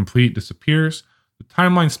mission complete, disappears. The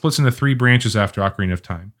timeline splits into 3 branches after Ocarina of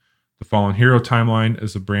Time. The Fallen Hero timeline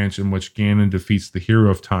is a branch in which Ganon defeats the Hero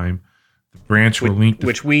of Time. The branch where Link...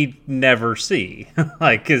 which we never see.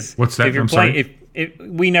 Like, cause what's that?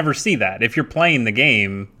 we never see that. If you're playing the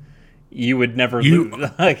game, you would never lose.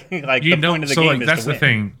 like the point of the game is that's to win. the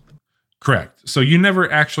thing. Correct. So you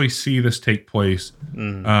never actually see this take place.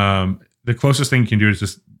 The closest thing you can do is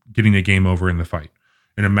just getting a game over in the fight,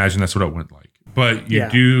 and imagine that's what it went like. But you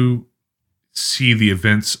do see the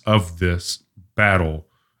events of this battle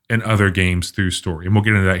in other games through story, and we'll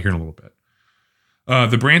get into that here in a little bit.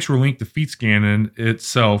 The branch where Link defeats Ganon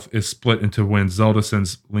itself is split into when Zelda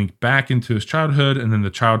sends Link back into his childhood, and then the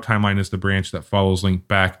child timeline is the branch that follows Link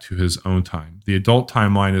back to his own time. The adult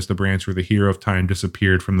timeline is the branch where the hero of time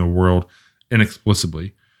disappeared from the world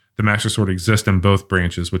inexplicably. The Master Sword exists in both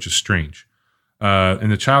branches, which is strange. In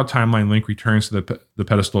the child timeline, Link returns to the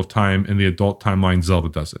pedestal of time. In the adult timeline, Zelda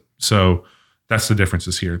does it. So that's the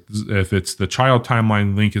differences here. If it's the child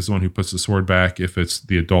timeline, Link is the one who puts the sword back. If it's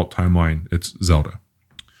the adult timeline, it's Zelda.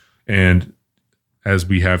 And as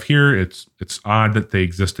we have here, it's odd that they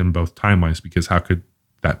exist in both timelines, because how could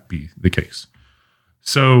that be the case?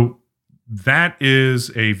 So that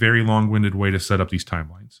is a very long-winded way to set up these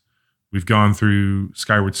timelines. We've gone through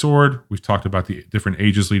Skyward Sword. We've talked about the different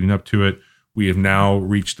ages leading up to it. We have now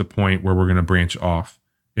reached the point where we're going to branch off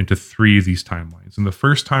into 3 of these timelines. And the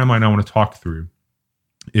first timeline I want to talk through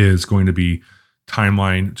is going to be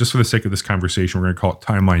timeline, just for the sake of this conversation, we're going to call it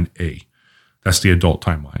timeline A. That's the adult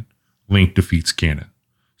timeline. Link defeats Ganon.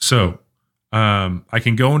 So I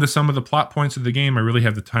can go into some of the plot points of the game. I really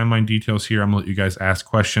have the timeline details here. I'm going to let you guys ask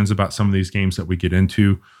questions about some of these games that we get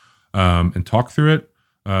into and talk through it.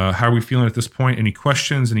 How are we feeling at this point? Any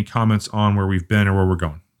questions, any comments on where we've been or where we're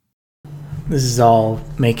going? This is all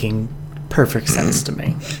making perfect sense to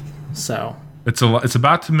me. So it's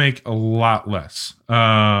about to make a lot less.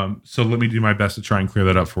 So let me do my best to try and clear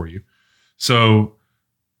that up for you. So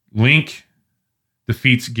Link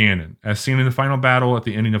defeats Ganon. As seen in the final battle at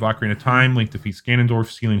the ending of Ocarina of Time, Link defeats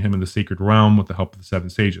Ganondorf, sealing him in the Sacred Realm with the help of the 7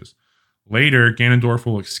 sages. Later, Ganondorf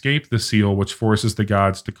will escape the seal, which forces the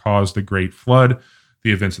gods to cause the Great Flood.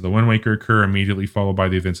 The events of the Wind Waker occur, immediately followed by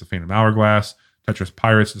the events of Phantom Hourglass. Tetris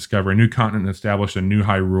pirates discover a new continent and establish a new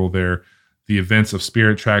Hyrule there. The events of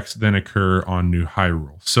Spirit Tracks then occur on New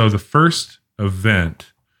Hyrule. So the first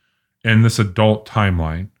event in this adult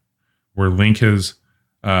timeline where Link has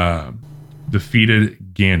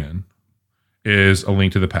defeated Ganon is A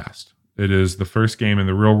Link to the Past. It is the first game in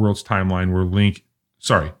the real world's timeline where Link...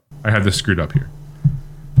 Sorry, I had this screwed up here.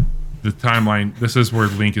 The timeline, this is where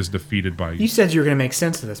Link is defeated by... You said you were going to make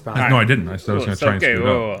sense of this, Bob. No, I didn't. I said I was going to try and screw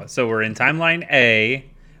it up. So we're in timeline A,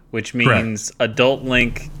 which means adult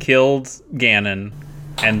Link killed Ganon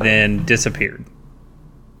and then disappeared.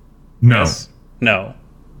 No. Yes? No.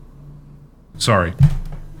 Sorry.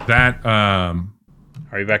 That... Are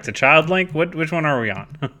we back to Child Link? Which one are we on?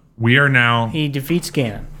 We are now... He defeats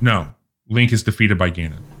Ganon. No. Link is defeated by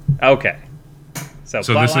Ganon. Okay. So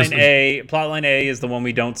plotline A is the one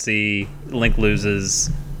we don't see. Link loses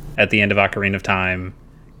at the end of Ocarina of Time.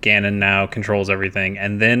 Ganon now controls everything,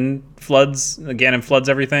 and then Ganon floods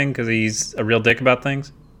everything because he's a real dick about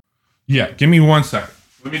things. Yeah, give me 1 second.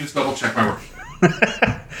 Let me just double check my work.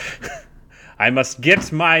 I must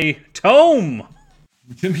get my tome.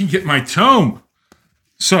 Let me get my tome.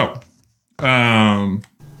 So, I'm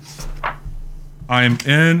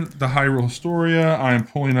in the Hyrule Historia. I'm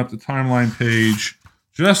pulling up the timeline page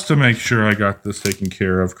just to make sure I got this taken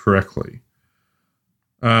care of correctly.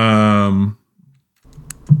 So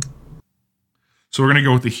we're going to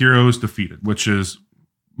go with the heroes defeated, which is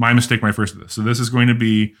my mistake when I first did this. So this is going to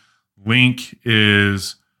be Link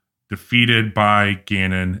is defeated by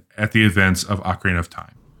Ganon at the events of Ocarina of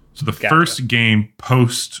Time. So the first game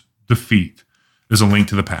post-defeat is A Link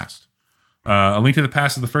to the Past. A Link to the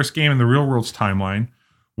Past is the first game in the real world's timeline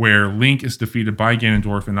where Link is defeated by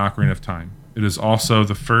Ganondorf in Ocarina of Time. It is also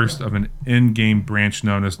the first of an in-game branch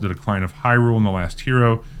known as the Decline of Hyrule and the Last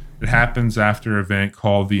Hero. It happens after an event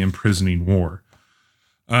called the Imprisoning War.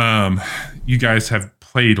 You guys have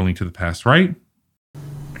played A Link to the Past, right?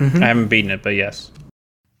 Mm-hmm. I haven't beaten it, but yes.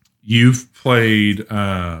 You've played...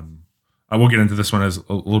 I will get into this one as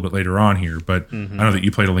a little bit later on here, but I know that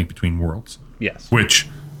you played A Link Between Worlds. Yes. Which...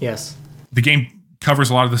 Yes. The game covers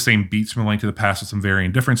a lot of the same beats from A Link to the Past with some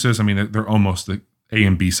varying differences. I mean, they're almost the A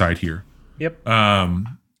and B side here. Yep.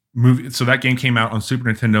 So that game came out on Super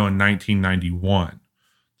Nintendo in 1991.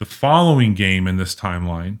 The following game in this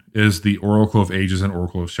timeline is the Oracle of Ages and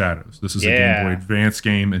Oracle of Shadows. This is a Game Boy Advance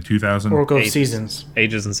game in 2000. Oracle of Seasons.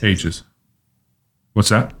 Ages and Seasons. Ages. What's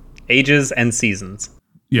that? Ages and Seasons.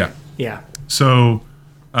 Yeah. Yeah. So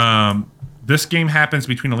this game happens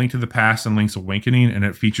between A Link to the Past and Link's Awakening, and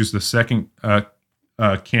it features the second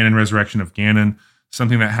canon resurrection of Ganon,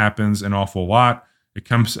 something that happens an awful lot. It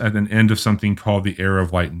comes at an end of something called the Era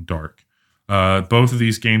of Light and Dark. Both of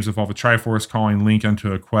these games involve a Triforce calling Link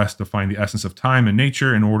onto a quest to find the essence of time and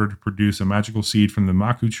nature in order to produce a magical seed from the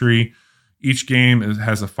Maku tree. Each game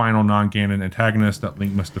has a final non-Ganon antagonist that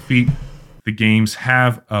Link must defeat. The games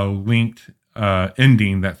have a linked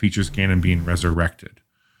ending that features Ganon being resurrected.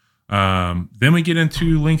 Then we get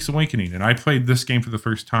into Link's Awakening, and I played this game for the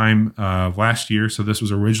first time last year. So this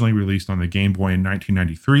was originally released on the Game Boy in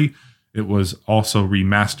 1993. It was also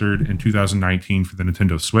remastered in 2019 for the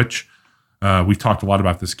Nintendo Switch. We talked a lot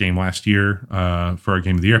about this game last year for our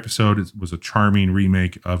Game of the Year episode. It was a charming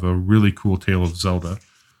remake of a really cool tale of Zelda.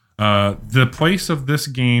 The place of this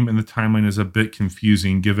game in the timeline is a bit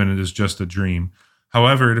confusing, given it is just a dream.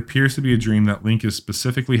 However, it appears to be a dream that Link is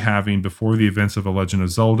specifically having before the events of A Legend of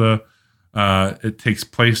Zelda. It takes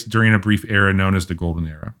place during a brief era known as the Golden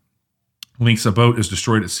Era. Link's boat is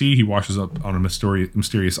destroyed at sea. He washes up on a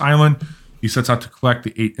mysterious island. He sets out to collect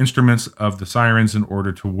the 8 instruments of the sirens in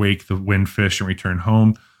order to wake the windfish and return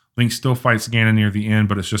home. Link still fights Ganon near the end,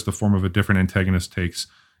 but it's just the form of a different antagonist takes.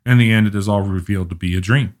 In the end, it is all revealed to be a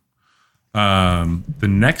dream. The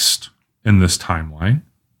next in this timeline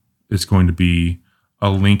is going to be A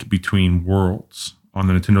Link Between Worlds on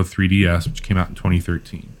the Nintendo 3DS, which came out in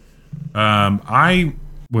 2013. I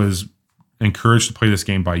was encouraged to play this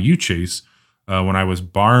game by you, Chase, when I was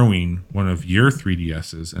borrowing one of your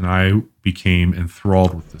 3DSs, and I became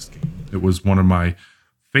enthralled with this game. It was one of my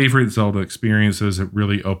favorite Zelda experiences. It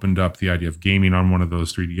really opened up the idea of gaming on one of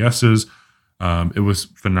those 3DSs. It was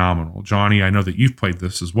phenomenal. Johnny, I know that you've played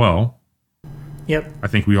this as well. Yep. I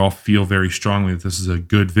think we all feel very strongly that this is a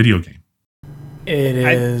good video game. It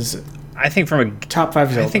is. I think from a top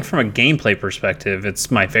 5 Zelda. I think from a gameplay perspective, it's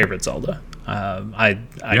my favorite Zelda. I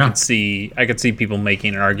could see people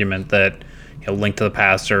making an argument that Link to the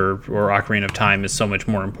Past or Ocarina of Time is so much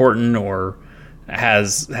more important or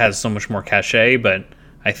has so much more cachet. But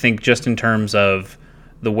I think just in terms of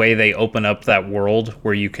the way they open up that world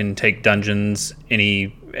where you can take dungeons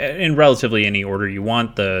in relatively any order you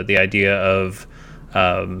want, the idea of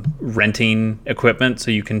renting equipment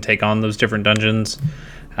so you can take on those different dungeons.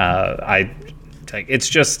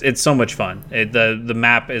 It's so much fun. The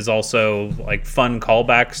map is also like fun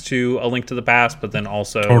callbacks to A Link to the Past, but then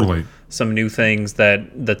also some new things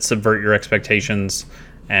that subvert your expectations.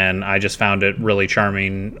 And I just found it really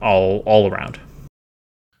charming all around.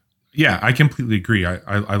 Yeah, I completely agree.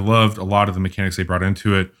 I loved a lot of the mechanics they brought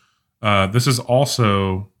into it. This is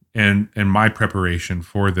also in my preparation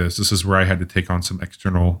for this is where I had to take on some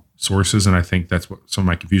external sources, and I think that's what some of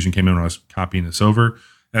my confusion came in when I was copying this over.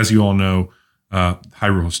 As you all know,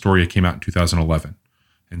 Hyrule Historia came out in 2011,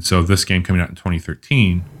 and so this game coming out in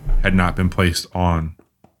 2013 had not been placed on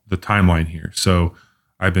the timeline here. So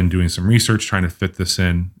I've been doing some research trying to fit this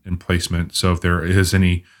in placement. So if there is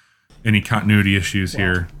any continuity issues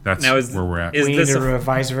here, that's where we're at. We need a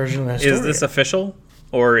revised version of the story. Is this official,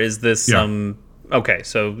 or is this some... Okay,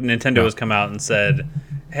 so Nintendo has come out and said,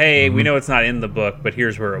 hey, we know it's not in the book, but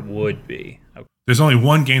here's where it would be. Okay. There's only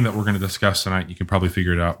one game that we're going to discuss tonight. You can probably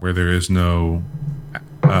figure it out, where there is no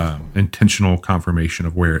intentional confirmation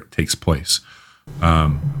of where it takes place.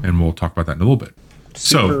 And we'll talk about that in a little bit.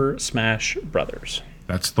 Super Smash Brothers.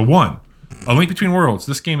 That's the one. A Link Between Worlds.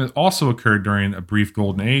 This game has also occurred during a brief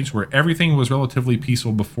golden age where everything was relatively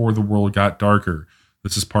peaceful before the world got darker.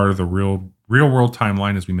 This is part of the real world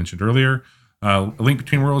timeline, as we mentioned earlier. A Link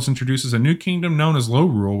Between Worlds introduces a new kingdom known as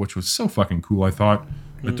Lorule, which was so fucking cool, I thought.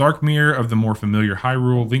 The dark mirror of the more familiar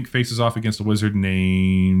Hyrule, Link faces off against a wizard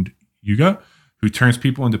named Yuga, who turns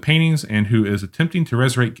people into paintings and who is attempting to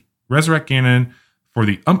resurrect Ganon for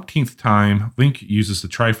the umpteenth time. Link uses the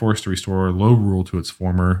Triforce to restore Lorule to its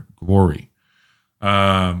former glory.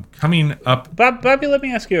 Coming up... Bobby, let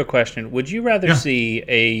me ask you a question. Would you rather see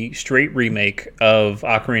a straight remake of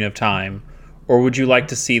Ocarina of Time, or would you like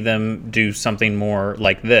to see them do something more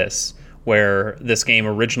like this, where this game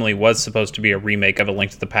originally was supposed to be a remake of A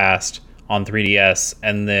Link to the Past on 3DS,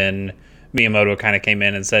 and then Miyamoto kind of came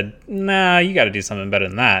in and said, nah, you got to do something better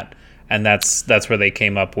than that. And that's where they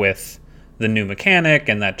came up with the new mechanic,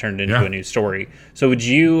 and that turned into a new story. So would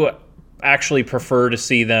you actually prefer to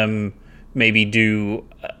see them maybe do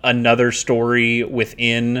another story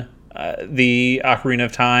within the Ocarina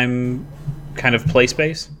of Time kind of play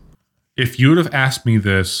space? If you would have asked me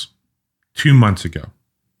this 2 months ago,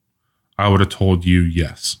 I would have told you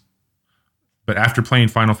yes. But after playing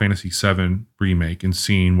Final Fantasy VII Remake and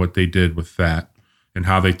seeing what they did with that and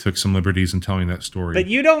how they took some liberties in telling that story. But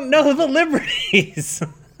you don't know the liberties.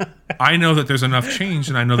 I know that there's enough change,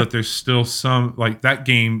 and I know that there's still some, like, that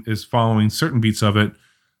game is following certain beats of it.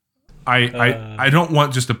 I don't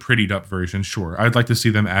want just a prettied up version. Sure, I'd like to see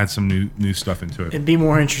them add some new stuff into it. It'd be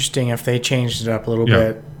more interesting if they changed it up a little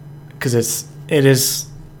bit, because it is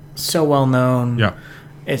so well known. Yeah,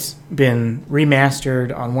 it's been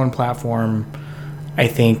remastered on one platform. I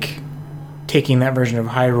think taking that version of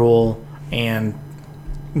Hyrule and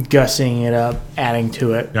gussing it up, adding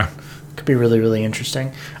to it, could be really, really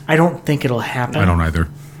interesting. I don't think it'll happen. I don't either.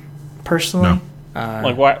 Personally,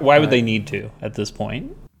 like why would they need to at this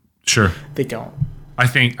point? Sure, they don't. I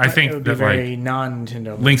think it would be that very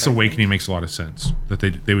non-Nintendo. Link's Awakening makes a lot of sense that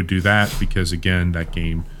they would do that, because again, that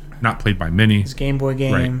game not played by many. It's a Game Boy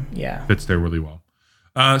game, fits there really well.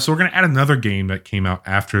 So we're going to add another game that came out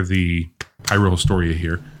after the Hyrule Historia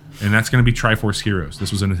here, and that's going to be Triforce Heroes.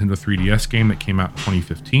 This was a Nintendo 3DS game that came out in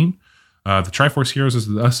 2015. The Triforce Heroes is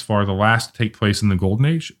thus far the last to take place in the Golden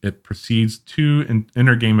Age. It precedes two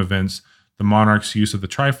inter-game events, the Monarch's use of the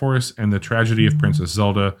Triforce and the tragedy of Princess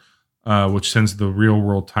Zelda, which sends the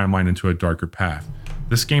real-world timeline into a darker path.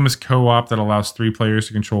 This game is co-op that allows 3 players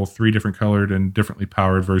to control 3 different colored and differently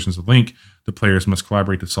powered versions of Link. The players must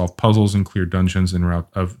collaborate to solve puzzles and clear dungeons en route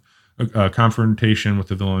of confrontation with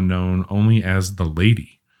the villain known only as the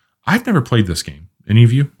Lady. I've never played this game. Any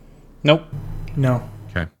of you? Nope. No.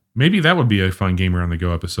 Okay. Maybe that would be a fun Gamer on the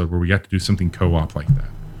Go episode where we got to do something co-op like that.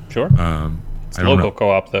 Sure. It's I don't local know.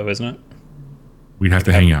 Co-op though, isn't it? We'd have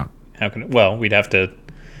to hang out. We'd have to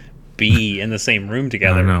be in the same room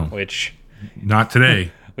together, I know. which not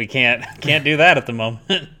today. We can't do that at the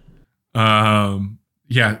moment.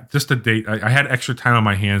 Yeah, just a date. I had extra time on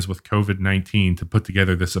my hands with COVID-19 to put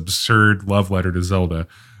together this absurd love letter to Zelda.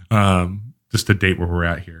 Just a date where we're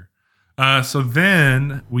at here. So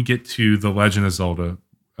then we get to The Legend of Zelda,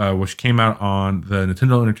 which came out on the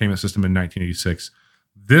Nintendo Entertainment System in 1986.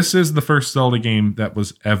 This is the first Zelda game that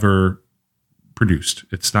was ever produced.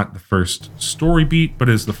 It's not the first story beat, but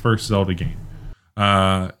it's the first Zelda game.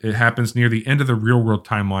 It happens near the end of the real-world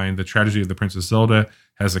timeline. The tragedy of the Princess Zelda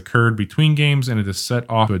has occurred between games, and it is set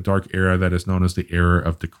off to a dark era that is known as the Era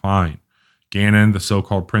of Decline. Ganon, the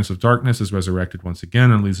so-called Prince of Darkness, is resurrected once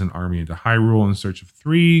again and leads an army into Hyrule in search of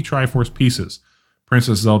 3 Triforce pieces.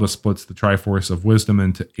 Princess Zelda splits the Triforce of Wisdom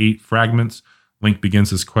into 8 fragments. Link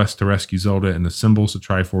begins his quest to rescue Zelda and assembles the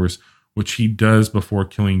Triforce, which he does before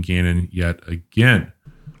killing Ganon yet again.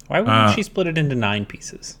 Why wouldn't she split it into 9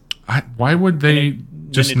 pieces? Why would they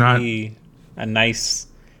just not be a nice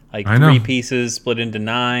 3 pieces split into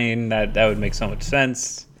 9? That would make so much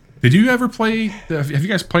sense. Did you ever play? Have you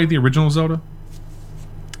guys played the original Zelda?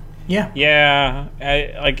 Yeah. Yeah.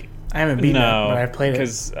 I haven't beaten it, but I've played it.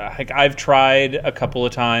 Because I've tried a couple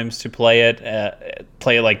of times to play it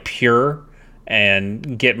like pure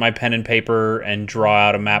and get my pen and paper and draw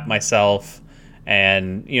out a map myself.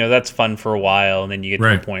 And, that's fun for a while. And then you get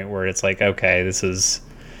to the point where it's like, okay, this is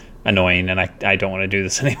annoying and I don't want to do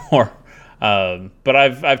this anymore. But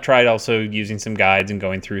I've tried also using some guides and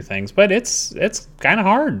going through things, but it's kind of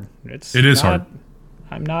hard. It is hard.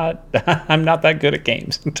 I'm not that good at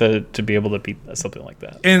games to be able to beat something like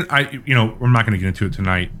that. And we're not going to get into it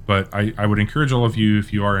tonight, but I would encourage all of you,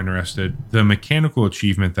 if you are interested, the mechanical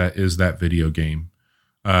achievement that is that video game,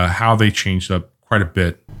 how they changed up quite a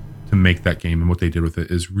bit to make that game and what they did with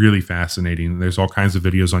it is really fascinating. There's all kinds of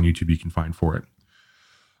videos on YouTube you can find for it.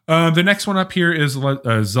 The next one up here is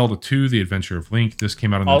Zelda 2, The Adventure of Link. This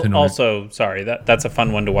came out on Nintendo. Also, sorry, that's a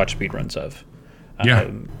fun one to watch speedruns of.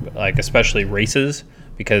 Especially races,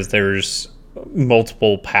 because there's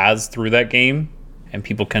multiple paths through that game, and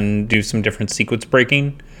people can do some different sequence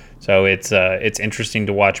breaking. So it's interesting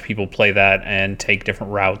to watch people play that and take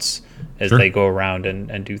different routes as they go around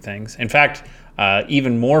and do things. In fact,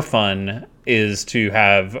 even more fun is to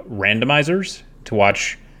have randomizers, to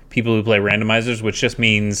watch people who play randomizers, which just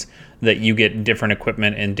means that you get different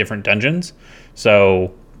equipment in different dungeons.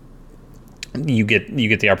 So you get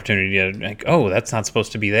the opportunity to that's not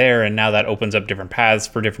supposed to be there, and now that opens up different paths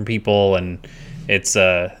for different people, and it's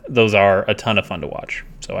those are a ton of fun to watch.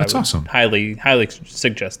 So that's awesome. Highly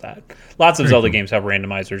suggest that. Lots of Zelda games have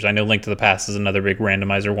randomizers. I know Link to the Past is another big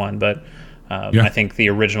randomizer one, but I think the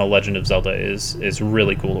original Legend of Zelda is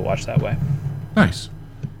really cool to watch that way. Nice.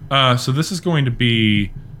 So this is going to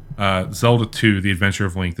be Zelda 2, The Adventure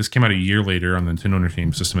of Link. This came out a year later on the Nintendo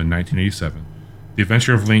Entertainment System in 1987. The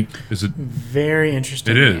Adventure of Link is a very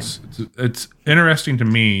interesting. It is. It's interesting to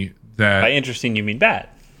me that by interesting you mean bad.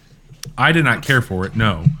 I did not care for it.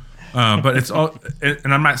 No, but it's all.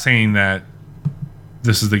 And I'm not saying that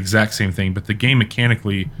this is the exact same thing, but the game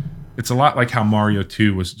mechanically, it's a lot like how Mario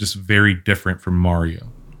 2 was just very different from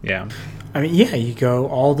Mario. Yeah. I mean, you go.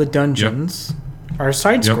 All the dungeons are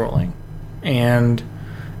side scrolling, and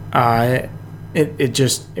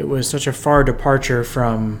it was such a far departure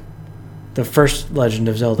from the first Legend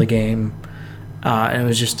of Zelda game, and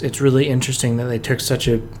it's really interesting that they took such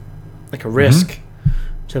a risk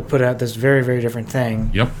to put out this very, very different thing.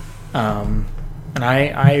 Yep. And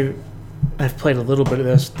I've played a little bit of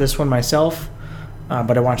this one myself,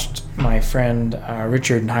 but I watched my friend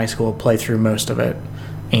Richard in high school play through most of it,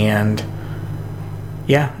 and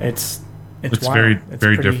yeah, it's very,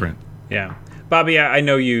 very different. Yeah. Bobby, I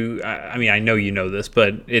know you. I know you know this,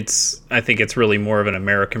 but I think it's really more of an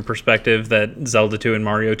American perspective that Zelda 2 and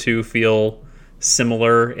Mario 2 feel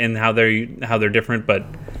similar in how they're different. But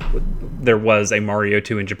there was a Mario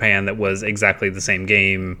 2 in Japan that was exactly the same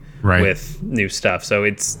game with new stuff. So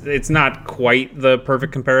it's not quite the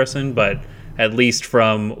perfect comparison, but at least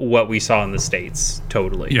from what we saw in the States,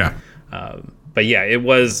 totally. Yeah. But yeah, it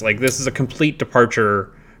was like this is a complete departure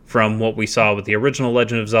from what we saw with the original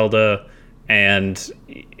Legend of Zelda. And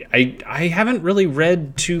I haven't really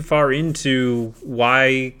read too far into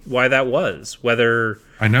why that was. Whether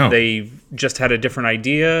they just had a different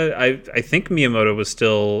idea. I think Miyamoto was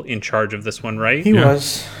still in charge of this one, right? He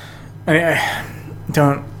was.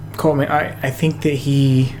 Don't quote me. I think that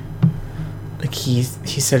he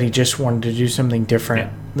said he just wanted to do something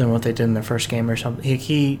different than what they did in the first game or something.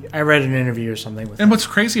 I read an interview or something with him. And what's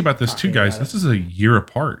crazy about this too, guys, this is a year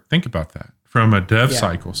apart. Think about that. From a dev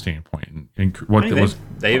cycle standpoint, and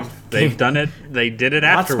they've done it. They did it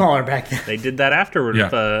after. A lot smaller back then. They did that afterward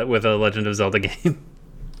with a Legend of Zelda game.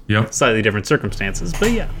 Yep, slightly different circumstances,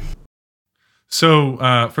 but yeah. So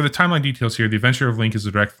for the timeline details here, the Adventure of Link is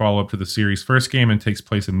a direct follow-up to the series' first game and takes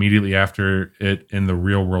place immediately after it in the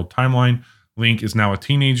real-world timeline. Link is now a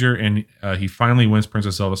teenager, and he finally wins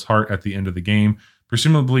Princess Zelda's heart at the end of the game,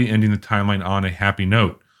 presumably ending the timeline on a happy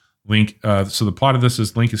note. Link. So the plot of this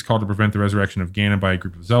is Link is called to prevent the resurrection of Ganon by a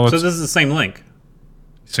group of zealots. So this is the same Link.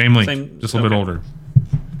 Same Link, just a little bit older.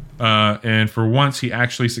 And for once, he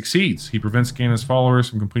actually succeeds. He prevents Ganon's followers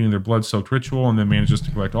from completing their blood-soaked ritual, and then manages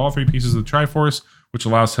to collect all 3 pieces of the Triforce, which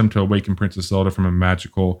allows him to awaken Princess Zelda from a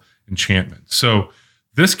magical enchantment. So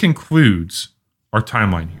this concludes our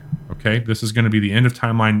timeline here. Okay, this is going to be the end of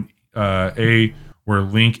timeline A, where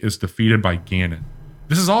Link is defeated by Ganon.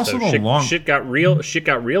 This is also shit got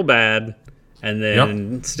real bad, and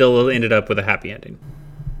then still ended up with a happy ending.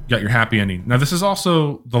 You got your happy ending. Now this is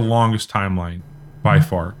also the longest timeline by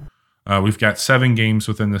far. We've got 7 games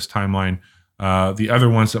within this timeline. The other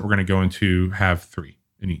ones that we're going to go into have 3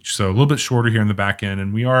 in each, so a little bit shorter here in the back end.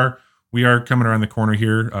 And we are coming around the corner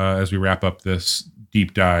here as we wrap up this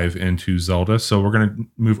deep dive into Zelda. So we're going to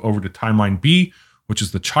move over to timeline B, which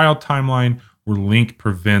is the child timeline, where Link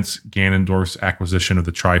prevents Ganondorf's acquisition of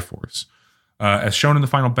the Triforce. As shown in the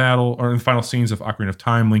final battle, or in the final scenes of Ocarina of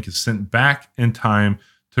Time, Link is sent back in time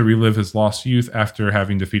to relive his lost youth after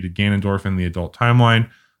having defeated Ganondorf in the adult timeline.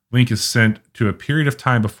 Link is sent to a period of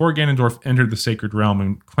time before Ganondorf entered the Sacred Realm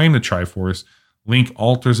and claimed the Triforce. Link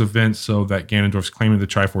alters events so that Ganondorf's claim of the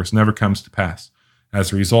Triforce never comes to pass.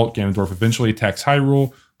 As a result, Ganondorf eventually attacks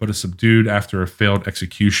Hyrule, but is subdued after a failed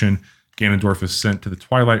execution. Ganondorf is sent to the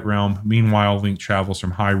Twilight Realm. Meanwhile, Link travels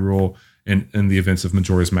from Hyrule, and the events of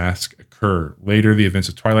Majora's Mask occur. Later, the events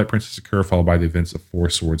of Twilight Princess occur, followed by the events of Four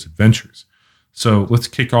Swords Adventures. So let's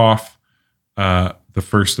kick off the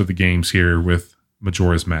first of the games here with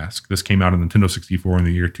Majora's Mask. This came out on Nintendo 64 in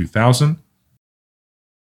the year 2000.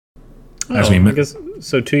 I guess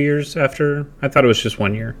so. 2 years after? I thought it was just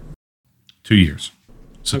 1 year. 2 years.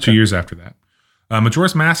 So okay. 2 years after that.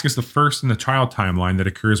 Majora's Mask is the first in the child timeline that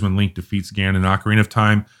occurs when Link defeats Ganon in Ocarina of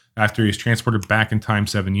Time. After he is transported back in time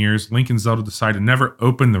 7 years, Link and Zelda decide to never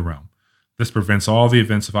open the realm. This prevents all the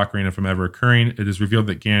events of Ocarina from ever occurring. It is revealed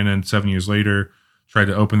that Ganon, 7 years later, tried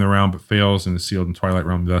to open the realm but fails and is sealed in Twilight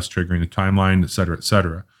Realm, thus triggering the timeline, etc.,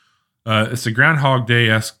 etc. It's a Groundhog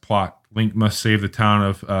Day-esque plot. Link must save the town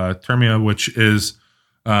of Termia, which is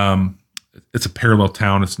it's a parallel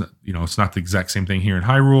town. It's not, it's not the exact same thing here in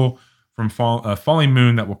Hyrule. From a falling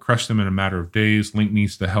moon that will crush them in a matter of days. Link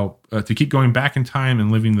needs to help to keep going back in time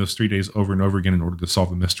and living those 3 days over and over again in order to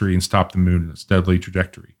solve the mystery and stop the moon in its deadly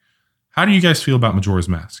trajectory. How do you guys feel about Majora's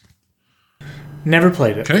Mask? Never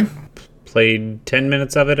played it. Okay. Played 10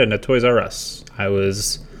 minutes of it in a Toys R Us. I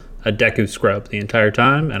was a Deku scrub the entire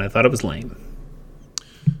time, and I thought it was lame.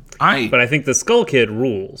 But I think the Skull Kid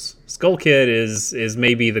rules. Skull Kid is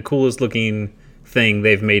maybe the coolest looking thing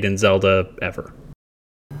they've made in Zelda ever.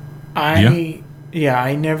 I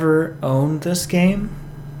never owned this game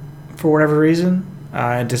for whatever reason,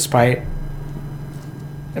 despite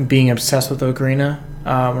being obsessed with Ocarina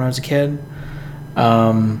when I was a kid.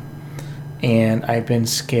 And I've been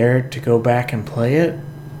scared to go back and play it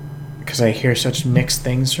because I hear such mixed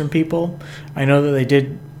things from people. I know that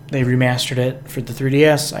they remastered it for the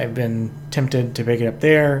 3DS. I've been tempted to pick it up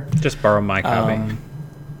there. Just borrow my copy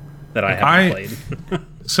that I haven't played.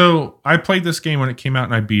 So I played this game when it came out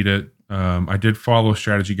and I beat it. I did follow a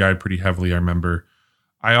strategy guide pretty heavily, I remember.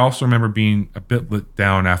 I also remember being a bit let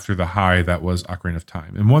down after the high that was Ocarina of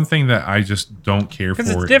Time. And one thing that I just don't care for...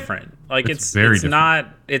 Because it's different. Like it's very different.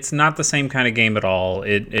 It's not the same kind of game at all.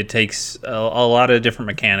 It takes a lot of different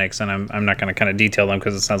mechanics, and I'm not going to kind of detail them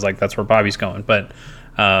because it sounds like that's where Bobby's going. But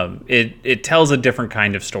it tells a different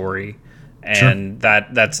kind of story, and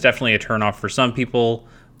that's definitely a turnoff for some people.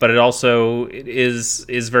 But it also is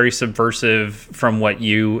very subversive from what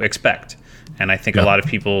you expect. And I think a lot of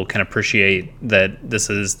people can appreciate that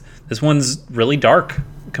this one's really dark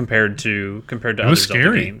compared to other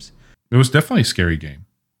Zelda games. It was definitely a scary game.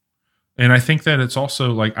 And I think that it's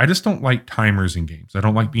also like, I just don't like timers in games. I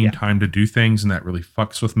don't like being timed to do things, and that really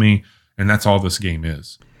fucks with me. And that's all this game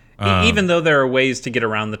is. Even though there are ways to get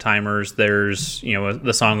around the timers, there's,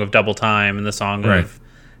 the song of double time and the song of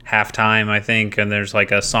half time, I think, and there's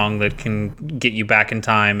like a song that can get you back in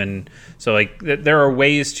time, and so like there are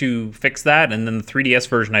ways to fix that. And then the 3DS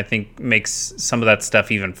version, I think, makes some of that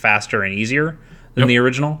stuff even faster and easier than the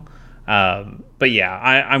original. But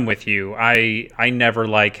yeah, I'm with you. I never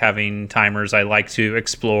like having timers. I like to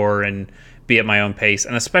explore and be at my own pace,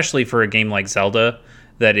 and especially for a game like Zelda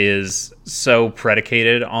that is so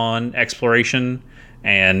predicated on exploration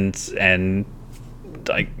and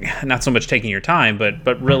like not so much taking your time,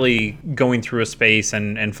 but really going through a space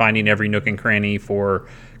and finding every nook and cranny for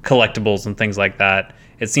collectibles and things like that.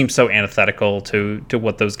 It seems so antithetical to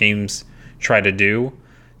what those games try to do,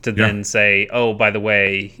 to then say, oh, by the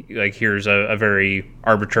way, like here's a very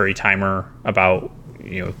arbitrary timer about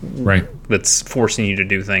that's forcing you to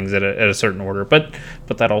do things at a certain order. But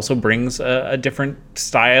that also brings a different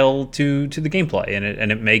style to the gameplay,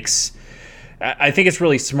 and it makes. I think it's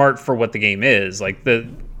really smart for what the game is. Like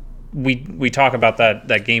we talk about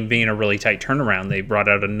that game being a really tight turnaround. They brought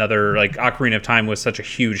out another, like Ocarina of Time was such a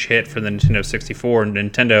huge hit for the Nintendo 64, and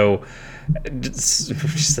Nintendo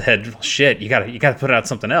said, well, "Shit, you got to put out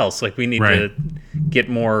something else. Like we need to get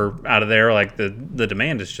more out of there. Like the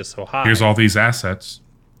demand is just so high. Here's all these assets.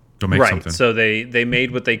 Go make something." So they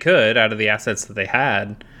made what they could out of the assets that they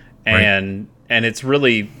had, and it's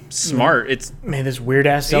really smart. It's made this weird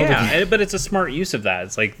ass Zelda game. But it's a smart use of that.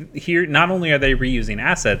 It's like here, not only are they reusing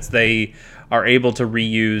assets, they are able to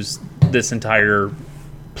reuse this entire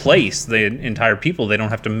place, the entire people. They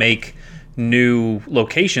don't have to make new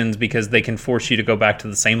locations because they can force you to go back to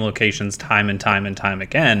the same locations time and time and time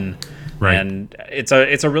again. Right. And it's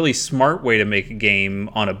a really smart way to make a game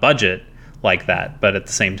on a budget like that. But at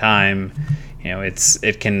the same time,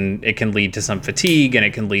 it can lead to some fatigue, and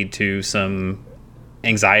it can lead to some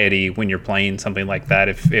anxiety when you're playing something like that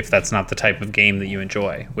if that's not the type of game that you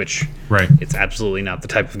enjoy, which it's absolutely not the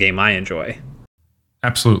type of game I enjoy.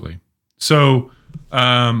 Absolutely. So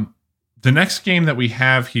the next game that we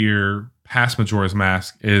have here past Majora's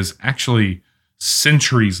Mask is actually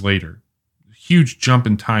centuries later. Huge jump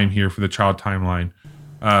in time here for the child timeline.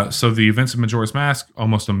 So the events of Majora's Mask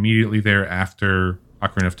almost immediately thereafter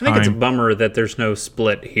Ocarina of Time. I think it's a bummer that there's no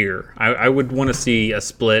split here. I would want to see a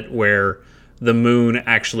split where the moon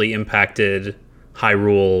actually impacted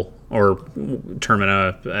Hyrule or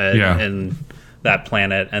Termina and that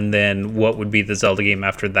planet, and then what would be the Zelda game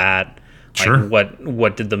after that? Like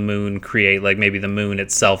what did the moon create? Like maybe the moon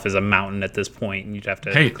itself is a mountain at this point, and you'd have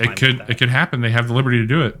to. Hey, it could happen. They have the liberty to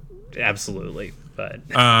do it. Absolutely, but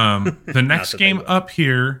the next game up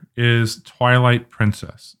here is Twilight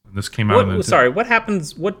Princess. This came out. What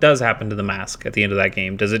happens? What does happen to the mask at the end of that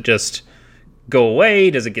game? Does it just go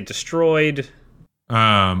away? Does it get destroyed?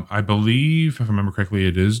 I believe, if I remember correctly,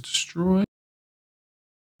 it is destroyed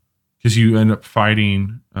because you end up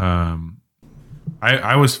fighting.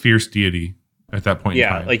 I was Fierce Deity at that point.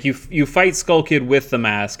 Yeah, in time. Like you fight Skull Kid with the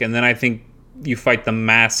mask, and then I think you fight the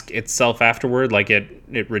mask itself afterward. Like it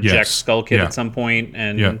rejects Skull Kid at some point,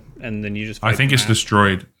 and then you just. I think it's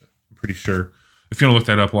destroyed. I'm pretty sure. If you want to look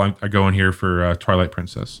that up while I go in here for Twilight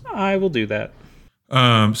Princess. I will do that.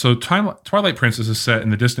 So Twilight Princess is set in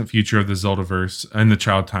the distant future of the Zeldaverse and the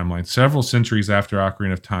child timeline, several centuries after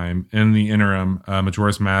Ocarina of Time. In the interim,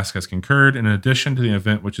 Majora's Mask has concurred, in addition to the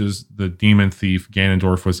event which is the demon thief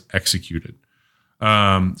Ganondorf was executed.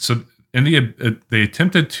 So they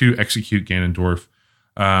attempted to execute Ganondorf,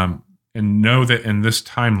 and know that in this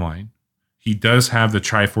timeline, he does have the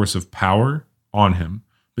Triforce of Power on him,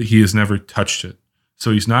 but he has never touched it.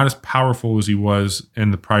 So he's not as powerful as he was in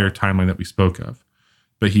the prior timeline that we spoke of.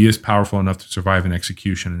 But he is powerful enough to survive an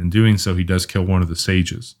execution. And in doing so, he does kill one of the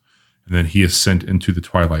sages. and then he is sent into the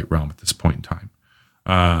Twilight Realm at this point in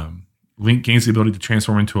time. Link gains the ability to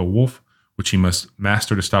transform into a wolf, which he must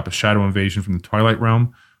master to stop a shadow invasion from the Twilight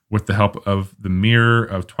Realm. With the help of the Mirror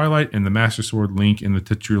of Twilight and the Master Sword, Link and the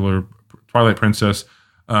titular Twilight Princess,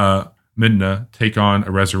 Midna, take on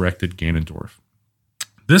a resurrected Ganondorf.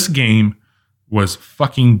 This game was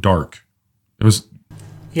fucking dark. It was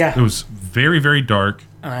very, very dark.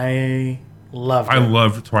 I loved it. I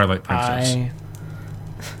loved Twilight Princess.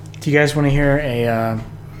 Do you guys want to hear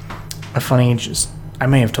a funny, I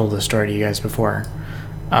may have told this story to you guys before,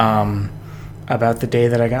 about the day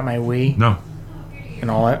that I got my Wii? No. And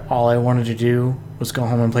all I wanted to do was go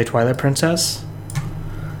home and play Twilight Princess.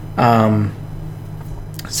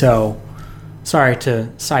 So, sorry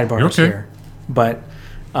to sidebar here, but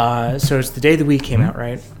so it's the day the Wii came out,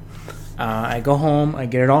 right? I go home, I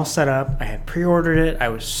get it all set up. I had pre-ordered it. I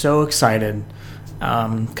was so excited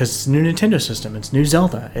because it's a new Nintendo system. It's new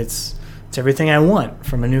Zelda. It's everything I want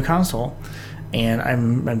from a new console. And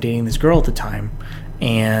I'm dating this girl at the time,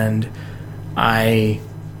 and I,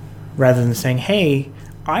 rather than saying, "Hey,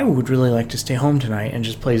 I would really like to stay home tonight and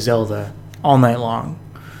just play Zelda all night long,"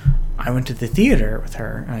 I went to the theater with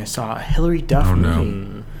her and I saw a Hilary Duff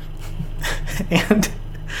movie. And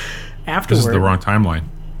afterward, this is the wrong timeline.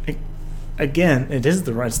 Again, it's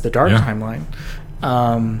the dark timeline.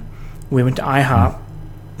 We went to IHOP,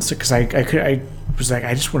 because I was like,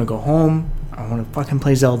 I just want to go home. I want to fucking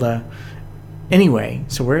play Zelda. Anyway,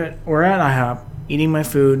 so we're at IHOP eating my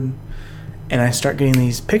food, and I start getting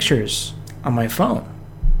these pictures on my phone.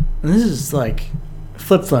 And this is like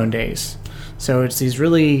flip phone days. So it's these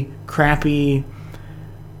really crappy,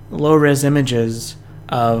 low-res images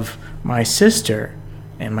of my sister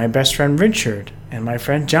and my best friend Richard and my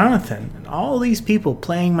friend Jonathan and all these people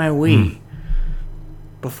playing my Wii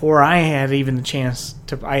before I had even the chance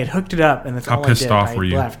to. I had hooked it up, and that's all I did. How pissed off were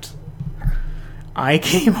you? Left. I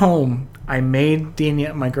came home. I made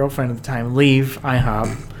Danielle, my girlfriend at the time, leave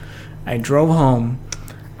IHOP. I drove home.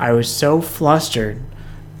 I was so flustered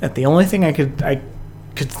that the only thing I could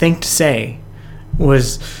think to say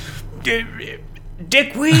was,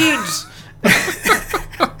 "Dick Weeds."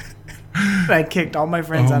 I kicked all my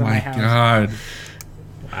friends out of my house. Oh my God!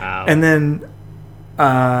 Wow. And then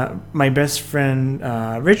my best friend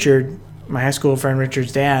Richard, my high school friend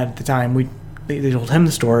Richard's dad at the time, they told him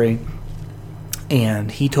the story,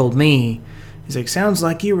 and he told me, he's like, "Sounds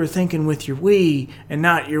like you were thinking with your Wii and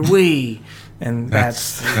not your Wii." And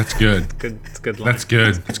that's good. It's good line. That's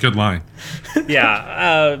good. It's a good line.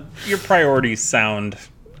 Yeah, your priorities sound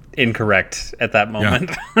incorrect at that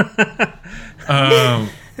moment. Yeah.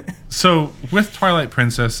 So with Twilight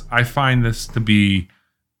Princess, I find this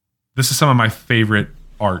is some of my favorite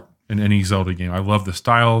art in any Zelda game. I love the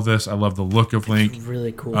style of this. I love the look of Link. It's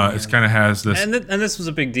really cool. It kind of has this, and this was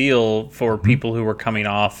a big deal for people who were coming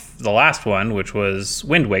off the last one, which was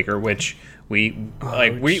Wind Waker, which we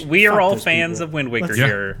are all fans of Wind Waker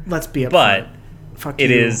here. Let's be upfront. But fuck it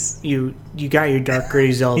you. is You got your dark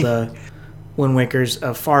gritty Zelda. Wind Waker's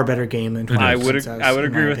a far better game than Twilight Princess. I would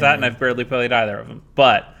agree with that, and I've barely played either of them.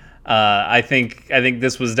 But I think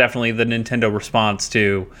this was definitely the Nintendo response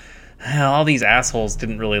to all these assholes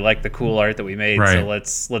didn't really like the cool art that we made, so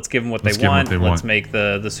let's give them what they want. Let's make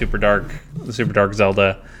the super dark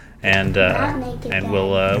Zelda, and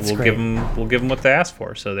we'll give them what they asked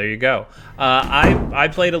for. So there you go. I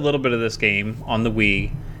played a little bit of this game on the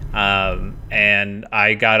Wii. And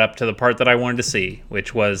I got up to the part that I wanted to see,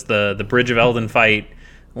 which was the Bridge of Elden fight,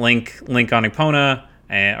 Link on Epona,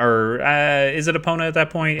 is it Epona at that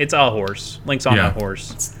point? It's a horse. Link's on a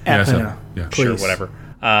horse. Epona. Sure, whatever.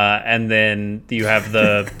 And then you have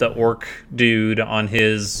the orc dude on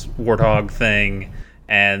his warthog thing,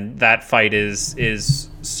 and that fight is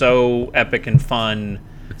so epic and fun.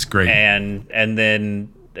 It's great. And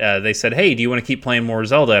then they said, "Hey, do you want to keep playing more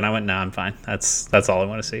Zelda?" And I went, "No, I'm fine. That's all I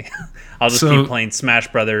want to see. I'll just keep playing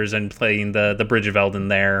Smash Brothers and playing the Bridge of Elden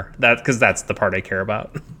there. Because that's the part I care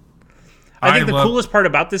about." I think the coolest part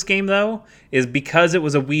about this game, though, is because it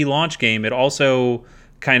was a Wii launch game, it also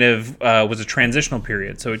kind of was a transitional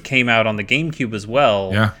period. So it came out on the GameCube as well.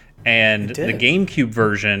 Yeah. And the GameCube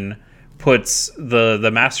version puts the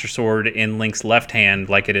Master Sword in Link's left hand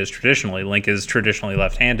like it is traditionally. Link is traditionally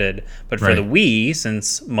left-handed. But for the Wii,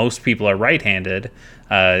 since most people are right-handed,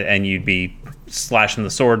 and you'd be slashing the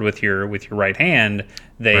sword with your right hand,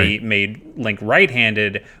 they made Link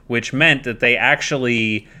right-handed, which meant that they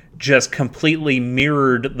actually just completely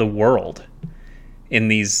mirrored the world in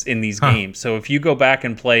these games. So if you go back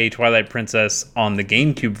and play Twilight Princess on the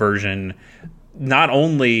GameCube version, not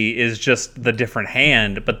only is just the different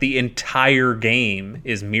hand, but the entire game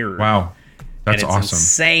is mirrored. Wow. That's and it's awesome.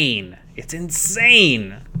 Insane. It's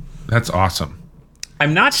insane. That's awesome.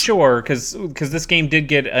 I'm not sure because this game did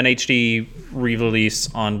get an HD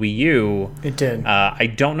re-release on Wii U. It did. I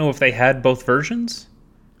don't know if they had both versions.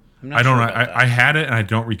 I don't know. I had it and I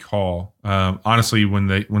don't recall. Honestly, when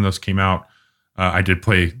those came out, I did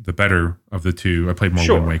play the better of the two. I played more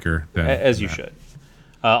Wind Waker than as you should.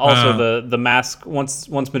 Also, the mask once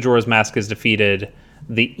Majora's Mask is defeated,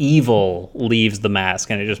 the evil leaves the mask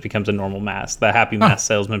and it just becomes a normal mask. The happy mask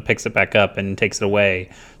salesman picks it back up and takes it away.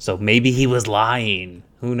 So maybe he was lying.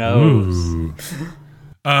 Who knows?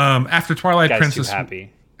 After Twilight Princess, too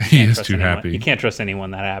happy. He is too happy. You can't trust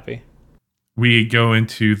anyone that happy. We go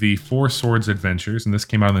into the Four Swords Adventures, and this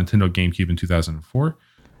came out on the Nintendo GameCube in 2004.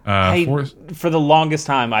 For the longest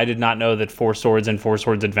time, I did not know that Four Swords and Four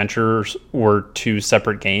Swords Adventures were two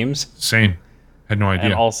separate games. Same. Had no idea.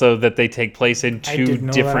 And also that they take place in two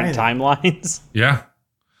different timelines. Yeah.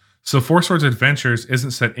 So Four Swords Adventures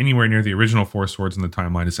isn't set anywhere near the original Four Swords in the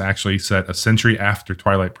timeline. It's actually set a century after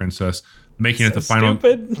Twilight Princess, making it the final.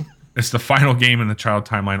 Stupid. It's the final game in the child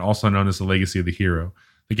timeline, also known as the Legacy of the Hero.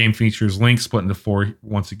 The game features Link split into four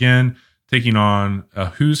once again, taking on a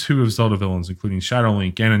who's who of Zelda villains, including Shadow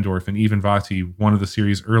Link, Ganondorf, and even Vati, one of the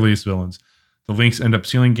series' earliest villains. The Links end up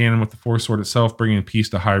sealing Ganon with the Four Sword itself, bringing peace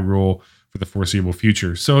to Hyrule for the foreseeable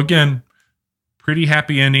future. So again, pretty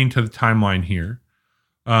happy ending to the timeline here.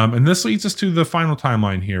 And this leads us to the final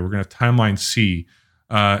timeline here. We're going to have Timeline C.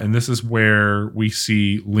 And this is where we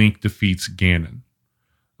see Link defeats Ganon.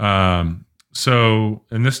 So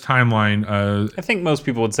in this timeline, I think most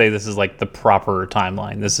people would say this is like the proper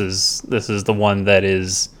timeline. This is the one that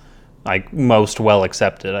is like most well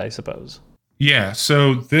accepted, I suppose. Yeah.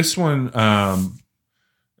 So this one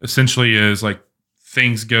essentially is like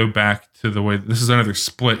things go back to the way. This is another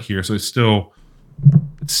split here, so it's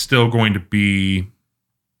still going to be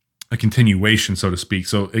a continuation, so to speak.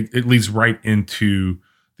 So it leads right into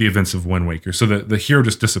the events of Wind Waker. So the hero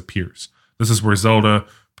just disappears. This is where Zelda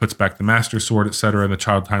puts back the Master Sword, etc., and the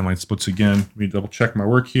child timeline splits again. Let me double check my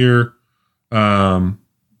work here.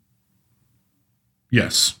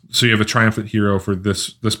 Yes. So you have a triumphant hero for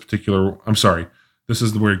this particular. I'm sorry. This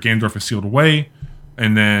is where Ganondorf is sealed away,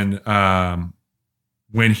 and then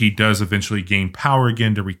when he does eventually gain power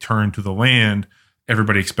again to return to the land,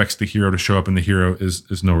 everybody expects the hero to show up, and the hero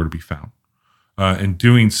is nowhere to be found. In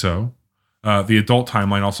doing so, the adult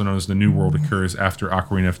timeline, also known as the New World, occurs after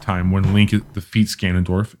Ocarina of Time. When Link defeats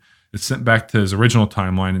Ganondorf, it's sent back to his original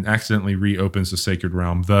timeline and accidentally reopens the Sacred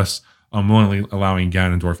Realm, thus unwillingly allowing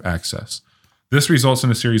Ganondorf access. This results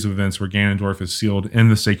in a series of events where Ganondorf is sealed in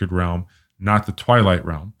the Sacred Realm, not the Twilight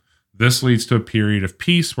Realm. This leads to a period of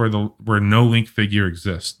peace where no Link figure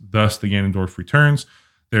exists. Thus, the Ganondorf returns.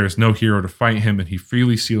 There is no hero to fight him, and he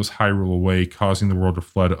freely seals Hyrule away, causing the world to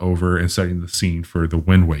flood over and setting the scene for the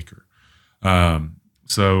Wind Waker.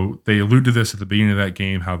 So they allude to this at the beginning of that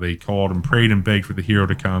game, how they called and prayed and begged for the hero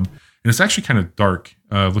to come. And it's actually kind of dark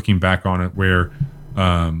looking back on it, where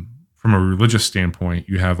from a religious standpoint,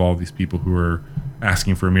 you have all these people who are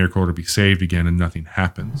asking for a miracle to be saved again, and nothing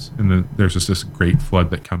happens. And then there's just this great flood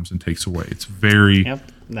that comes and takes away. It's very dark.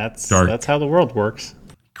 That's how the world works.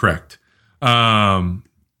 Correct.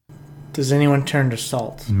 Does anyone turn to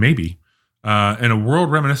salt? Maybe. In a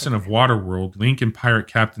world reminiscent of Waterworld, Link and pirate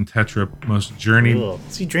Captain Tetra must journey.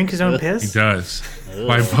 Does he drink his own piss? He does.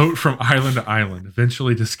 By boat from island to island,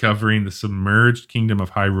 eventually discovering the submerged kingdom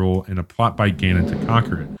of Hyrule in a plot by Ganon to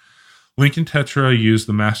conquer it. Link and Tetra use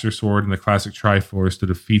the Master Sword and the classic Triforce to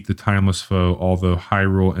defeat the timeless foe, although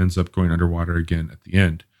Hyrule ends up going underwater again at the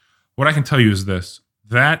end. What I can tell you is this.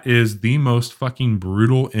 That is the most fucking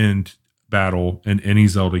brutal end battle in any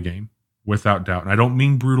Zelda game, without doubt. And I don't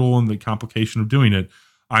mean brutal in the complication of doing it.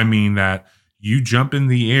 I mean that you jump in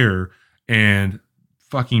the air and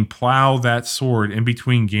fucking plow that sword in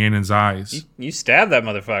between Ganon's eyes. You stab that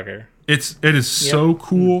motherfucker. It is so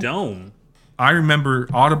cool. Dome. I remember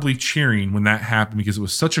audibly cheering when that happened because it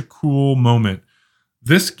was such a cool moment.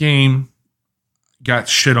 This game got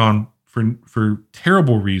shit on for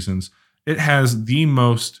terrible reasons. It has the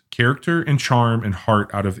most character and charm and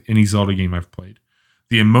heart out of any Zelda game I've played.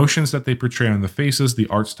 The emotions that they portray on the faces, the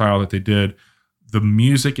art style that they did, the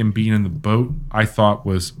music and being in the boat, I thought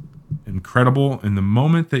was incredible. And the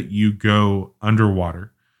moment that you go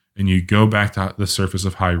underwater and you go back to the surface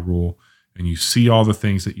of Hyrule and you see all the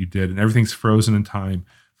things that you did and everything's frozen in time,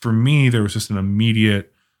 for me, there was just an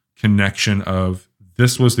immediate connection of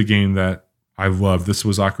this was the game that I loved. This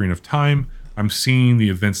was Ocarina of Time. I'm seeing the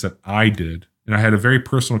events that I did. And I had a very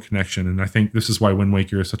personal connection. And I think this is why Wind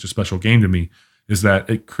Waker is such a special game to me, is that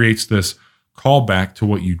it creates this callback to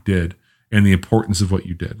what you did. and the importance of what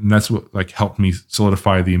you did. And that's what like helped me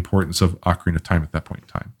solidify the importance of Ocarina of Time at that point in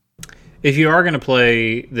time. If you are going to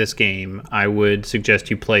play this game, I would suggest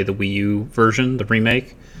you play the Wii U version, the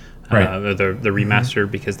remake, right. Or the remaster,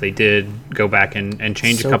 because they did go back and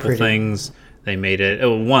change a couple things. They made it,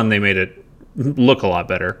 they made it look a lot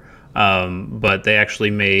better, but they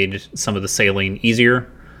actually made some of the sailing easier.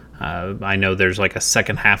 I know there's like a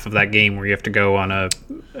second half of that game where you have to go on a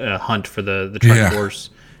hunt for the Triforce,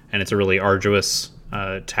 and it's a really arduous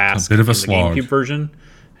task. A bit of a slog. The GameCube version,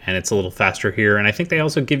 and it's a little faster here. And I think they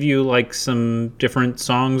also give you like some different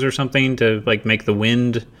songs or something to like make the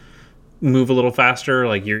wind move a little faster.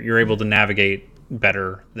 Like you're able to navigate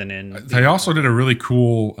better than in. They also did a really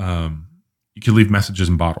cool. You could leave messages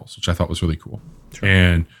in bottles, which I thought was really cool,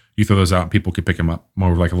 and you throw those out, and people could pick them up,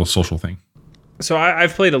 more like a little social thing. So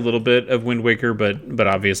I've played a little bit of Wind Waker, but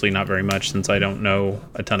obviously not very much since I don't know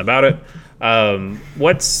a ton about it.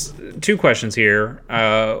 What's two questions here?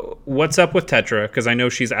 What's up with Tetra? Because I know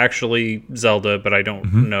she's actually Zelda, but I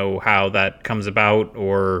don't know how that comes about,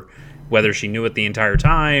 or whether she knew it the entire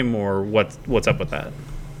time, or what's up with that.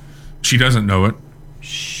 She doesn't know it.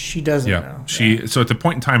 She doesn't know. So at the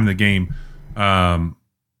point in time in the game,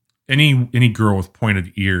 any girl with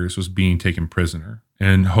pointed ears was being taken prisoner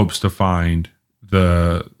in hopes to find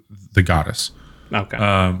the goddess. Okay.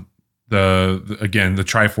 Again, the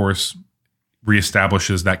Triforce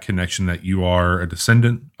reestablishes that connection that you are a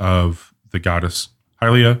descendant of the goddess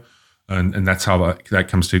Hylia, and that's how that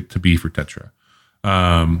comes to be for Tetra.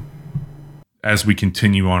 As we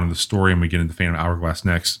continue on in the story and we get into Phantom Hourglass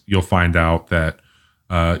next, you'll find out that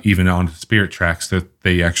even on the spirit tracks that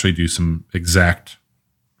they actually do some exact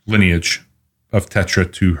lineage of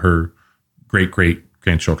Tetra to her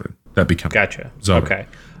great-great-grandchildren that become Zelda. Okay.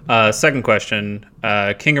 Second question,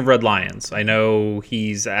 King of Red Lions. I know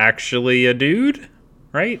he's actually a dude,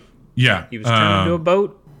 right? Yeah. He was turned into a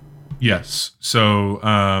boat? Yes.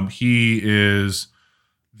 So he is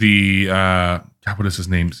the... God, what is his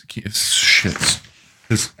name? Shit.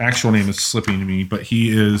 His actual name is slipping to me, but he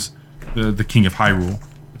is the King of Hyrule,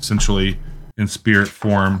 essentially, in spirit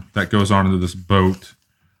form that goes on into this boat.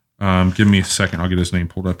 Give me a second. I'll get his name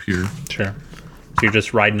pulled up here. Sure. So you're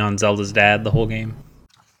just riding on Zelda's dad the whole game?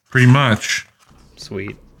 Pretty much.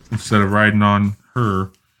 Sweet. Instead of riding on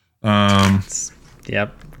her.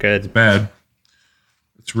 Yep, good. It's bad.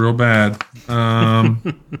 It's real bad.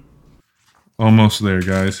 Almost there,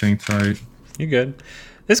 guys. Hang tight. You're good.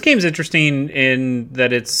 This game's interesting in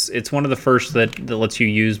that it's one of the first that lets you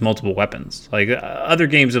use multiple weapons. Like other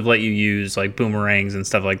games have let you use like boomerangs and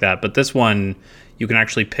stuff like that, but this one you can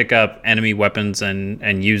actually pick up enemy weapons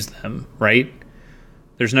and use them, right?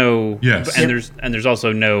 There's no and there's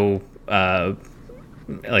also no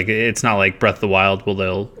like it's not like Breath of the Wild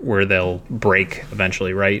where they'll break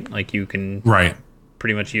eventually, right? Like you can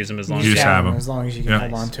pretty much use them as long as you have them, as long as you can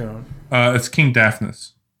hold on to them. It's King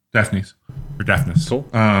Daphnis. Daphnis. Cool.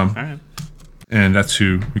 All right. And that's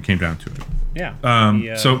who came down to it.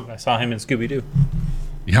 Yeah. So I saw him in Scooby-Doo.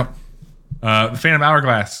 Yep. The Phantom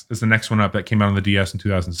Hourglass is the next one up that came out on the DS in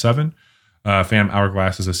 2007. Phantom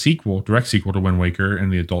Hourglass is a direct sequel to Wind Waker in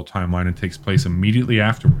the adult timeline and takes place immediately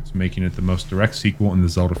afterwards, making it the most direct sequel in the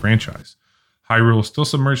Zelda franchise. Hyrule is still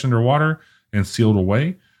submerged underwater and sealed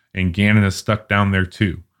away, and Ganon is stuck down there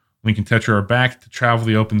too. Link and Tetra are back to travel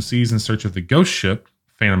the open seas in search of the ghost ship,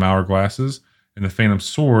 Phantom Hourglasses, and the Phantom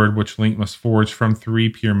Sword, which Link must forge from 3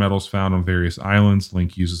 pure metals found on various islands.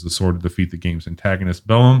 Link uses the sword to defeat the game's antagonist,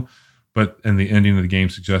 Bellum, but in the ending of the game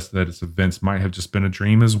suggests that its events might have just been a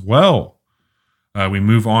dream as well. We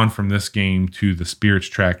move on from this game to the Spirits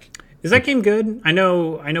track. Is that game good? I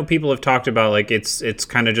know people have talked about like it's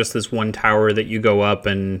kind of just this one tower that you go up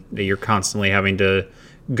and you're constantly having to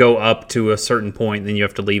go up to a certain point, then you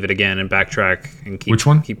have to leave it again and backtrack and keep Which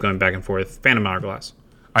one? Keep going back and forth. Phantom Hourglass.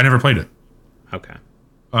 I never played it. Okay.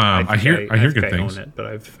 I hear good things. I own it, but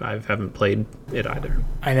I haven't played it either.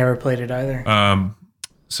 I never played it either.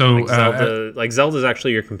 So Zelda's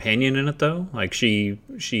actually your companion in it though. Like she's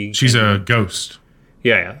a ghost.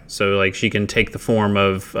 Yeah. So like she can take the form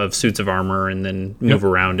of suits of armor and then move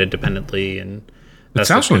around independently, and that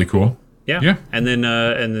sounds really cool. Yeah. And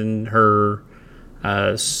then her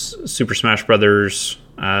Super Smash Brothers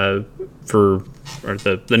the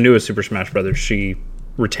newest Super Smash Brothers, she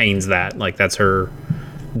retains that. Like that's her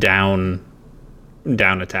down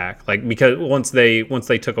attack. Like because once they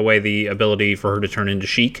took away the ability for her to turn into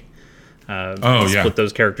Sheik, split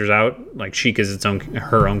those characters out. Like Sheik is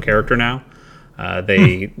her own character now.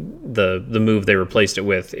 The move they replaced it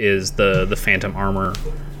with is the phantom armor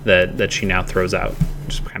that she now throws out,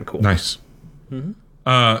 which is kind of cool. Nice.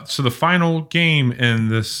 So the final game in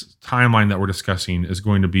this timeline that we're discussing is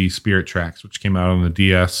going to be Spirit Tracks, which came out on the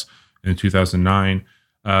DS in 2009.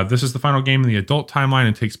 This is the final game in the adult timeline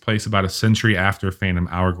and takes place about a century after Phantom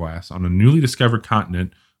Hourglass on a newly discovered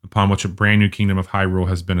continent upon which a brand new kingdom of Hyrule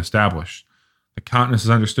has been established. The continent is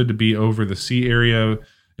understood to be over the sea area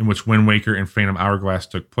in which Wind Waker and Phantom Hourglass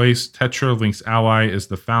took place. Tetra, Link's ally, is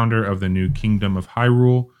the founder of the new kingdom of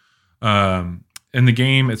Hyrule. In the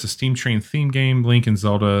game, it's a Steam Train theme game. Link and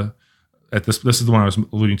Zelda, this is the one I was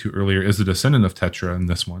alluding to earlier, is the descendant of Tetra in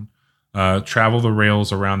this one. Travel the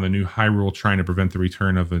rails around the new Hyrule trying to prevent the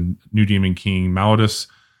return of a new demon king, Malladus.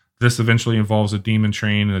 This eventually involves a demon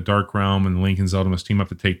train in a dark realm, and Link and Zelda must team up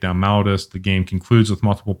to take down Malladus. The game concludes with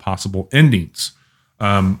multiple possible endings.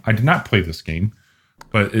 I did not play this game,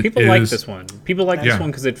 but people like this one. People like this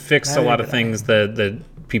one because it fixed a lot of things that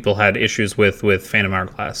people had issues with Phantom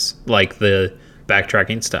Hourglass, like the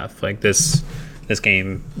backtracking stuff. Like this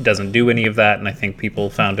game doesn't do any of that, and I think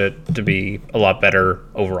people found it to be a lot better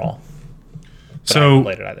overall. But I haven't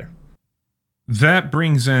played it either. That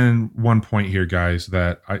brings in one point here, guys,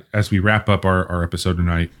 that as we wrap up our episode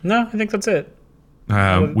tonight. No, I think that's it. They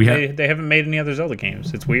haven't made any other Zelda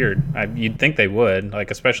games. It's weird. You'd think they would, like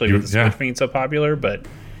especially with the Switch being so popular, but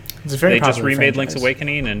they just remade franchise. Link's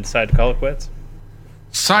Awakening and decided to call it quits.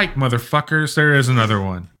 Psych, motherfuckers! There is another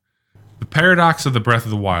one. The Paradox of the Breath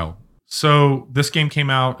of the Wild. So this game came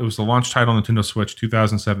out. It was the launch title on Nintendo Switch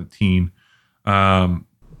 2017.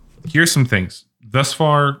 Here's some things. Thus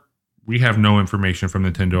far, we have no information from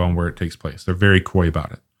Nintendo on where it takes place. They're very coy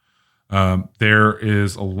about it. There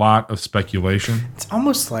is a lot of speculation. It's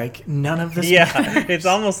almost like none of this matters. It's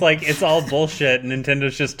almost like it's all bullshit and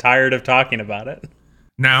Nintendo's just tired of talking about it.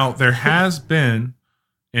 Now, there has been,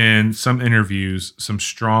 in some interviews, some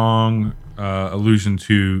strong allusion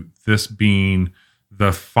to this being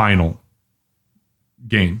the final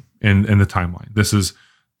game in the timeline. This is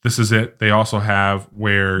it. They also have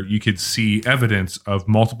where you could see evidence of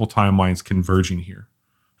multiple timelines converging here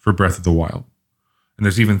for Breath of the Wild. And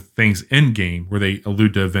there's even things in game where they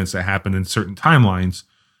allude to events that happen in certain timelines,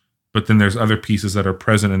 but then there's other pieces that are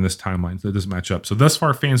present in this timeline that doesn't match up. So thus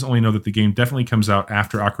far, fans only know that the game definitely comes out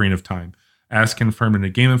after Ocarina of Time, as confirmed in a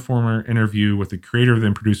Game Informer interview with the creator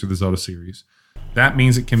and producer of the Zelda series. That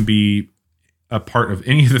means it can be a part of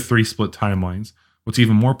any of the three split timelines. What's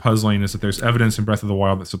even more puzzling is that there's evidence in Breath of the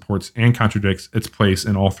Wild that supports and contradicts its place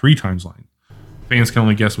in all three timelines. Fans can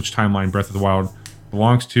only guess which timeline Breath of the Wild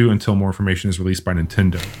belongs to until more information is released by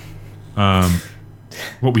Nintendo.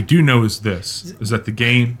 What we do know is this, is that the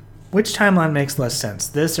game... Which timeline makes less sense,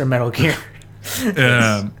 this or Metal Gear?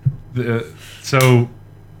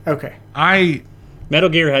 Okay. Metal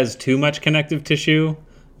Gear has too much connective tissue.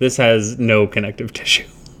 This has no connective tissue.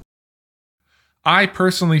 I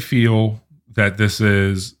personally feel that this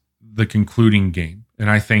is the concluding game. And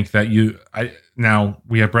I think that now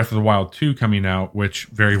we have Breath of the Wild 2 coming out, which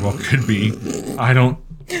very well could be. I don't...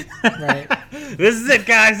 Right. This is it,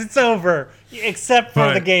 guys. It's over. Except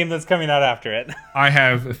for the game that's coming out after it. I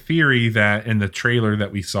have a theory that in the trailer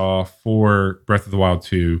that we saw for Breath of the Wild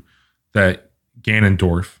 2, that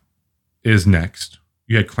Ganondorf is next.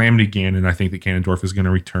 You had Calamity Ganon. I think that Ganondorf is going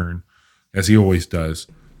to return, as he always does.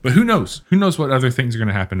 But who knows? Who knows what other things are going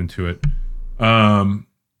to happen into it?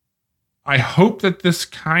 I hope that this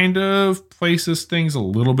kind of places things a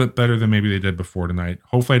little bit better than maybe they did before tonight.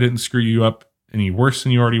 Hopefully I didn't screw you up any worse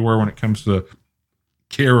than you already were when it comes to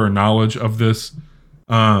care or knowledge of this.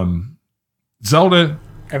 Zelda...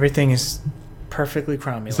 Everything is perfectly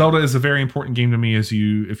cromulent. Zelda is a very important game to me. If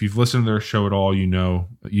you've listened to their show at all, you know,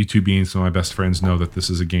 you two being some of my best friends know that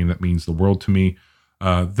this is a game that means the world to me.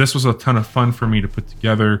 This was a ton of fun for me to put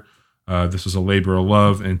together. This was a labor of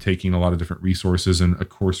love and taking a lot of different resources and, of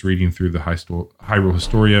course, reading through the Hyrule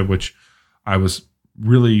Historia, which I was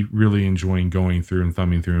really, really enjoying going through and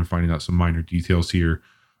thumbing through and finding out some minor details here.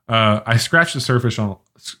 I scratched the surface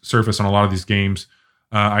on a lot of these games.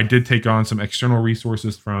 I did take on some external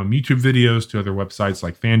resources from YouTube videos to other websites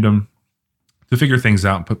like Fandom to figure things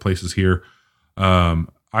out and put places here. I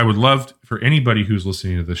would love for anybody who's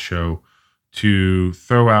listening to this show to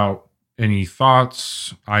throw out any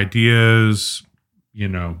thoughts, ideas,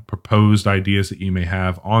 proposed ideas that you may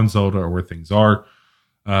have on Zelda or where things are.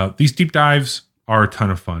 These deep dives are a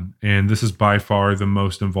ton of fun, and this is by far the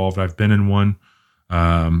most involved I've been in one.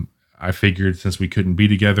 I figured since we couldn't be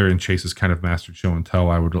together and Chase is kind of mastered show and tell,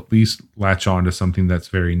 I would at least latch on to something that's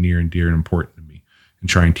very near and dear and important to me and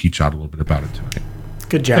try and teach out a little bit about it tonight.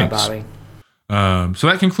 Good job, Bobby. So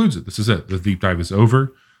that concludes it. This is it. The deep dive is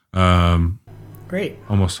over. Great.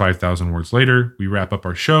 Almost 5,000 words later, we wrap up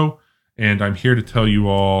our show, and I'm here to tell you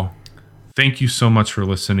all... thank you so much for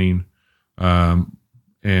listening.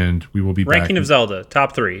 And we will be back. Ranking of Zelda,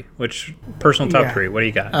 top 3. Which personal top 3? What do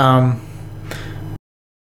you got?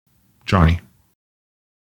 Johnny.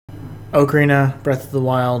 Ocarina, Breath of the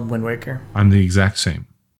Wild, Wind Waker. I'm the exact same.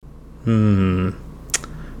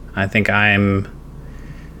 I think I'm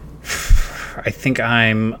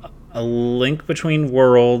a Link Between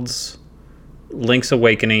Worlds, Link's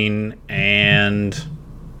Awakening, and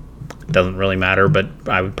it doesn't really matter, but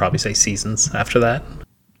I would probably say Seasons after that.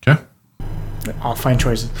 Okay. All fine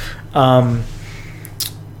choices. Yeah,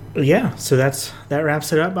 so that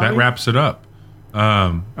wraps it up, Bobby? That wraps it up.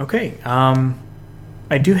 Okay.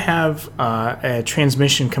 I do have a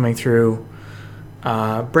transmission coming through.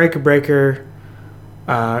 Breaker.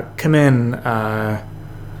 Come in,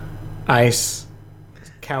 Ice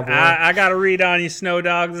Cowboy. I got to read on you, Snow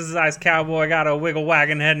Dog. This is Ice Cowboy. I got a wiggle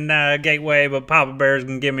wagon heading Gateway, but Papa Bear's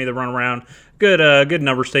going to give me the runaround. Good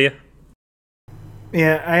numbers to you.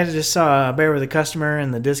 Yeah, I just saw a bear with a customer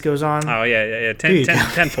and the disco's on. Oh, yeah.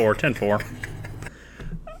 10-4.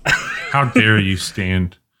 How dare you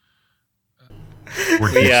stand?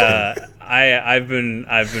 I've been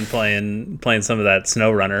playing some of that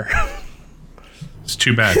Snow Runner. It's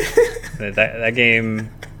too bad.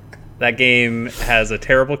 that game has a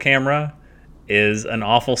terrible camera, is an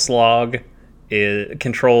awful slog, it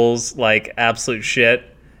controls like absolute shit,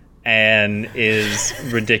 and is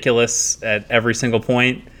ridiculous at every single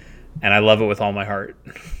point, and I love it with all my heart.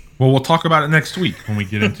 Well, we'll talk about it next week when we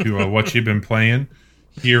get into what you've been playing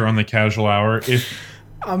here on the Casual Hour.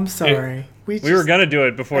 I'm sorry. We were going to do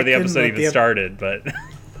it before the episode even started, but...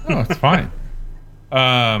 Oh, it's fine.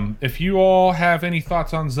 If you all have any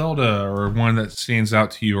thoughts on Zelda or one that stands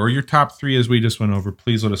out to you, or your top 3 as we just went over,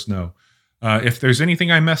 please let us know. If there's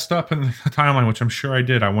anything I messed up in the timeline, which I'm sure I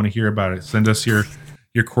did, I want to hear about it. Send us your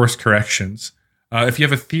course corrections. If you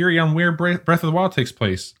have a theory on where Breath of the Wild takes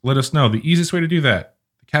place, let us know. The easiest way to do that,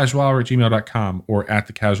 thecasualhour@gmail.com or at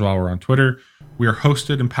thecasualhour on Twitter. We are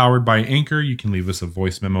hosted and powered by Anchor. You can leave us a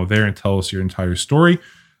voice memo there and tell us your entire story.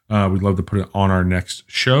 We'd love to put it on our next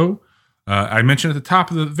show. I mentioned at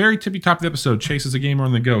the very tippy top of the episode, Chase is a gamer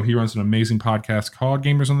on the go. He runs an amazing podcast called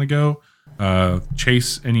Gamers on the Go.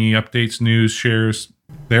 Chase, any updates, news, shares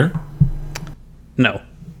there? No.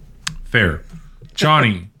 Fair.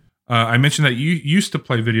 Johnny, I mentioned that you used to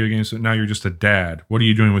play video games, but now you're just a dad. What are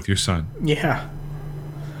you doing with your son? Yeah.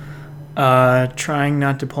 Trying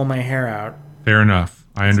not to pull my hair out. Fair enough.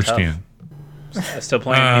 I understand. Still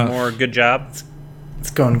playing anymore? Good job?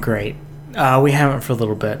 It's going great. We haven't for a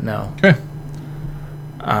little bit, no. Okay.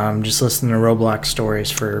 Just listening to Roblox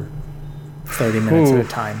stories for 30 minutes at a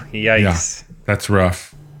time. Yikes. Yeah, that's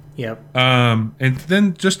rough. Yep. And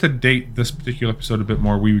then just to date this particular episode a bit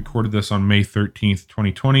more, we recorded this on May 13th,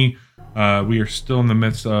 2020. We are still in the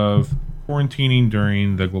midst of quarantining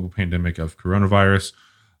during the global pandemic of coronavirus.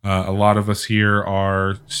 A lot of us here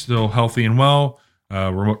are still healthy and well.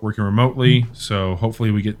 We're working remotely, so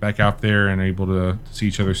hopefully we get back out there and able to see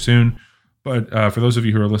each other soon. But for those of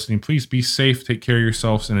you who are listening, please be safe, take care of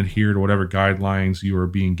yourselves, and adhere to whatever guidelines you are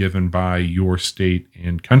being given by your state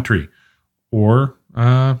and country. Or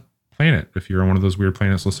planet, if you're on one of those weird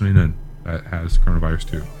planets listening in that has coronavirus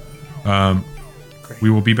too. We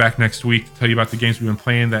will be back next week to tell you about the games we've been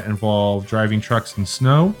playing that involve driving trucks in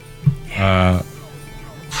snow.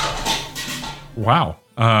 Wow.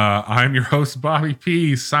 I'm your host, Bobby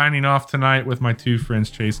P, signing off tonight with my 2 friends,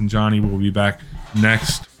 Chase and Johnny. We'll be back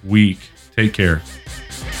next week. Take care.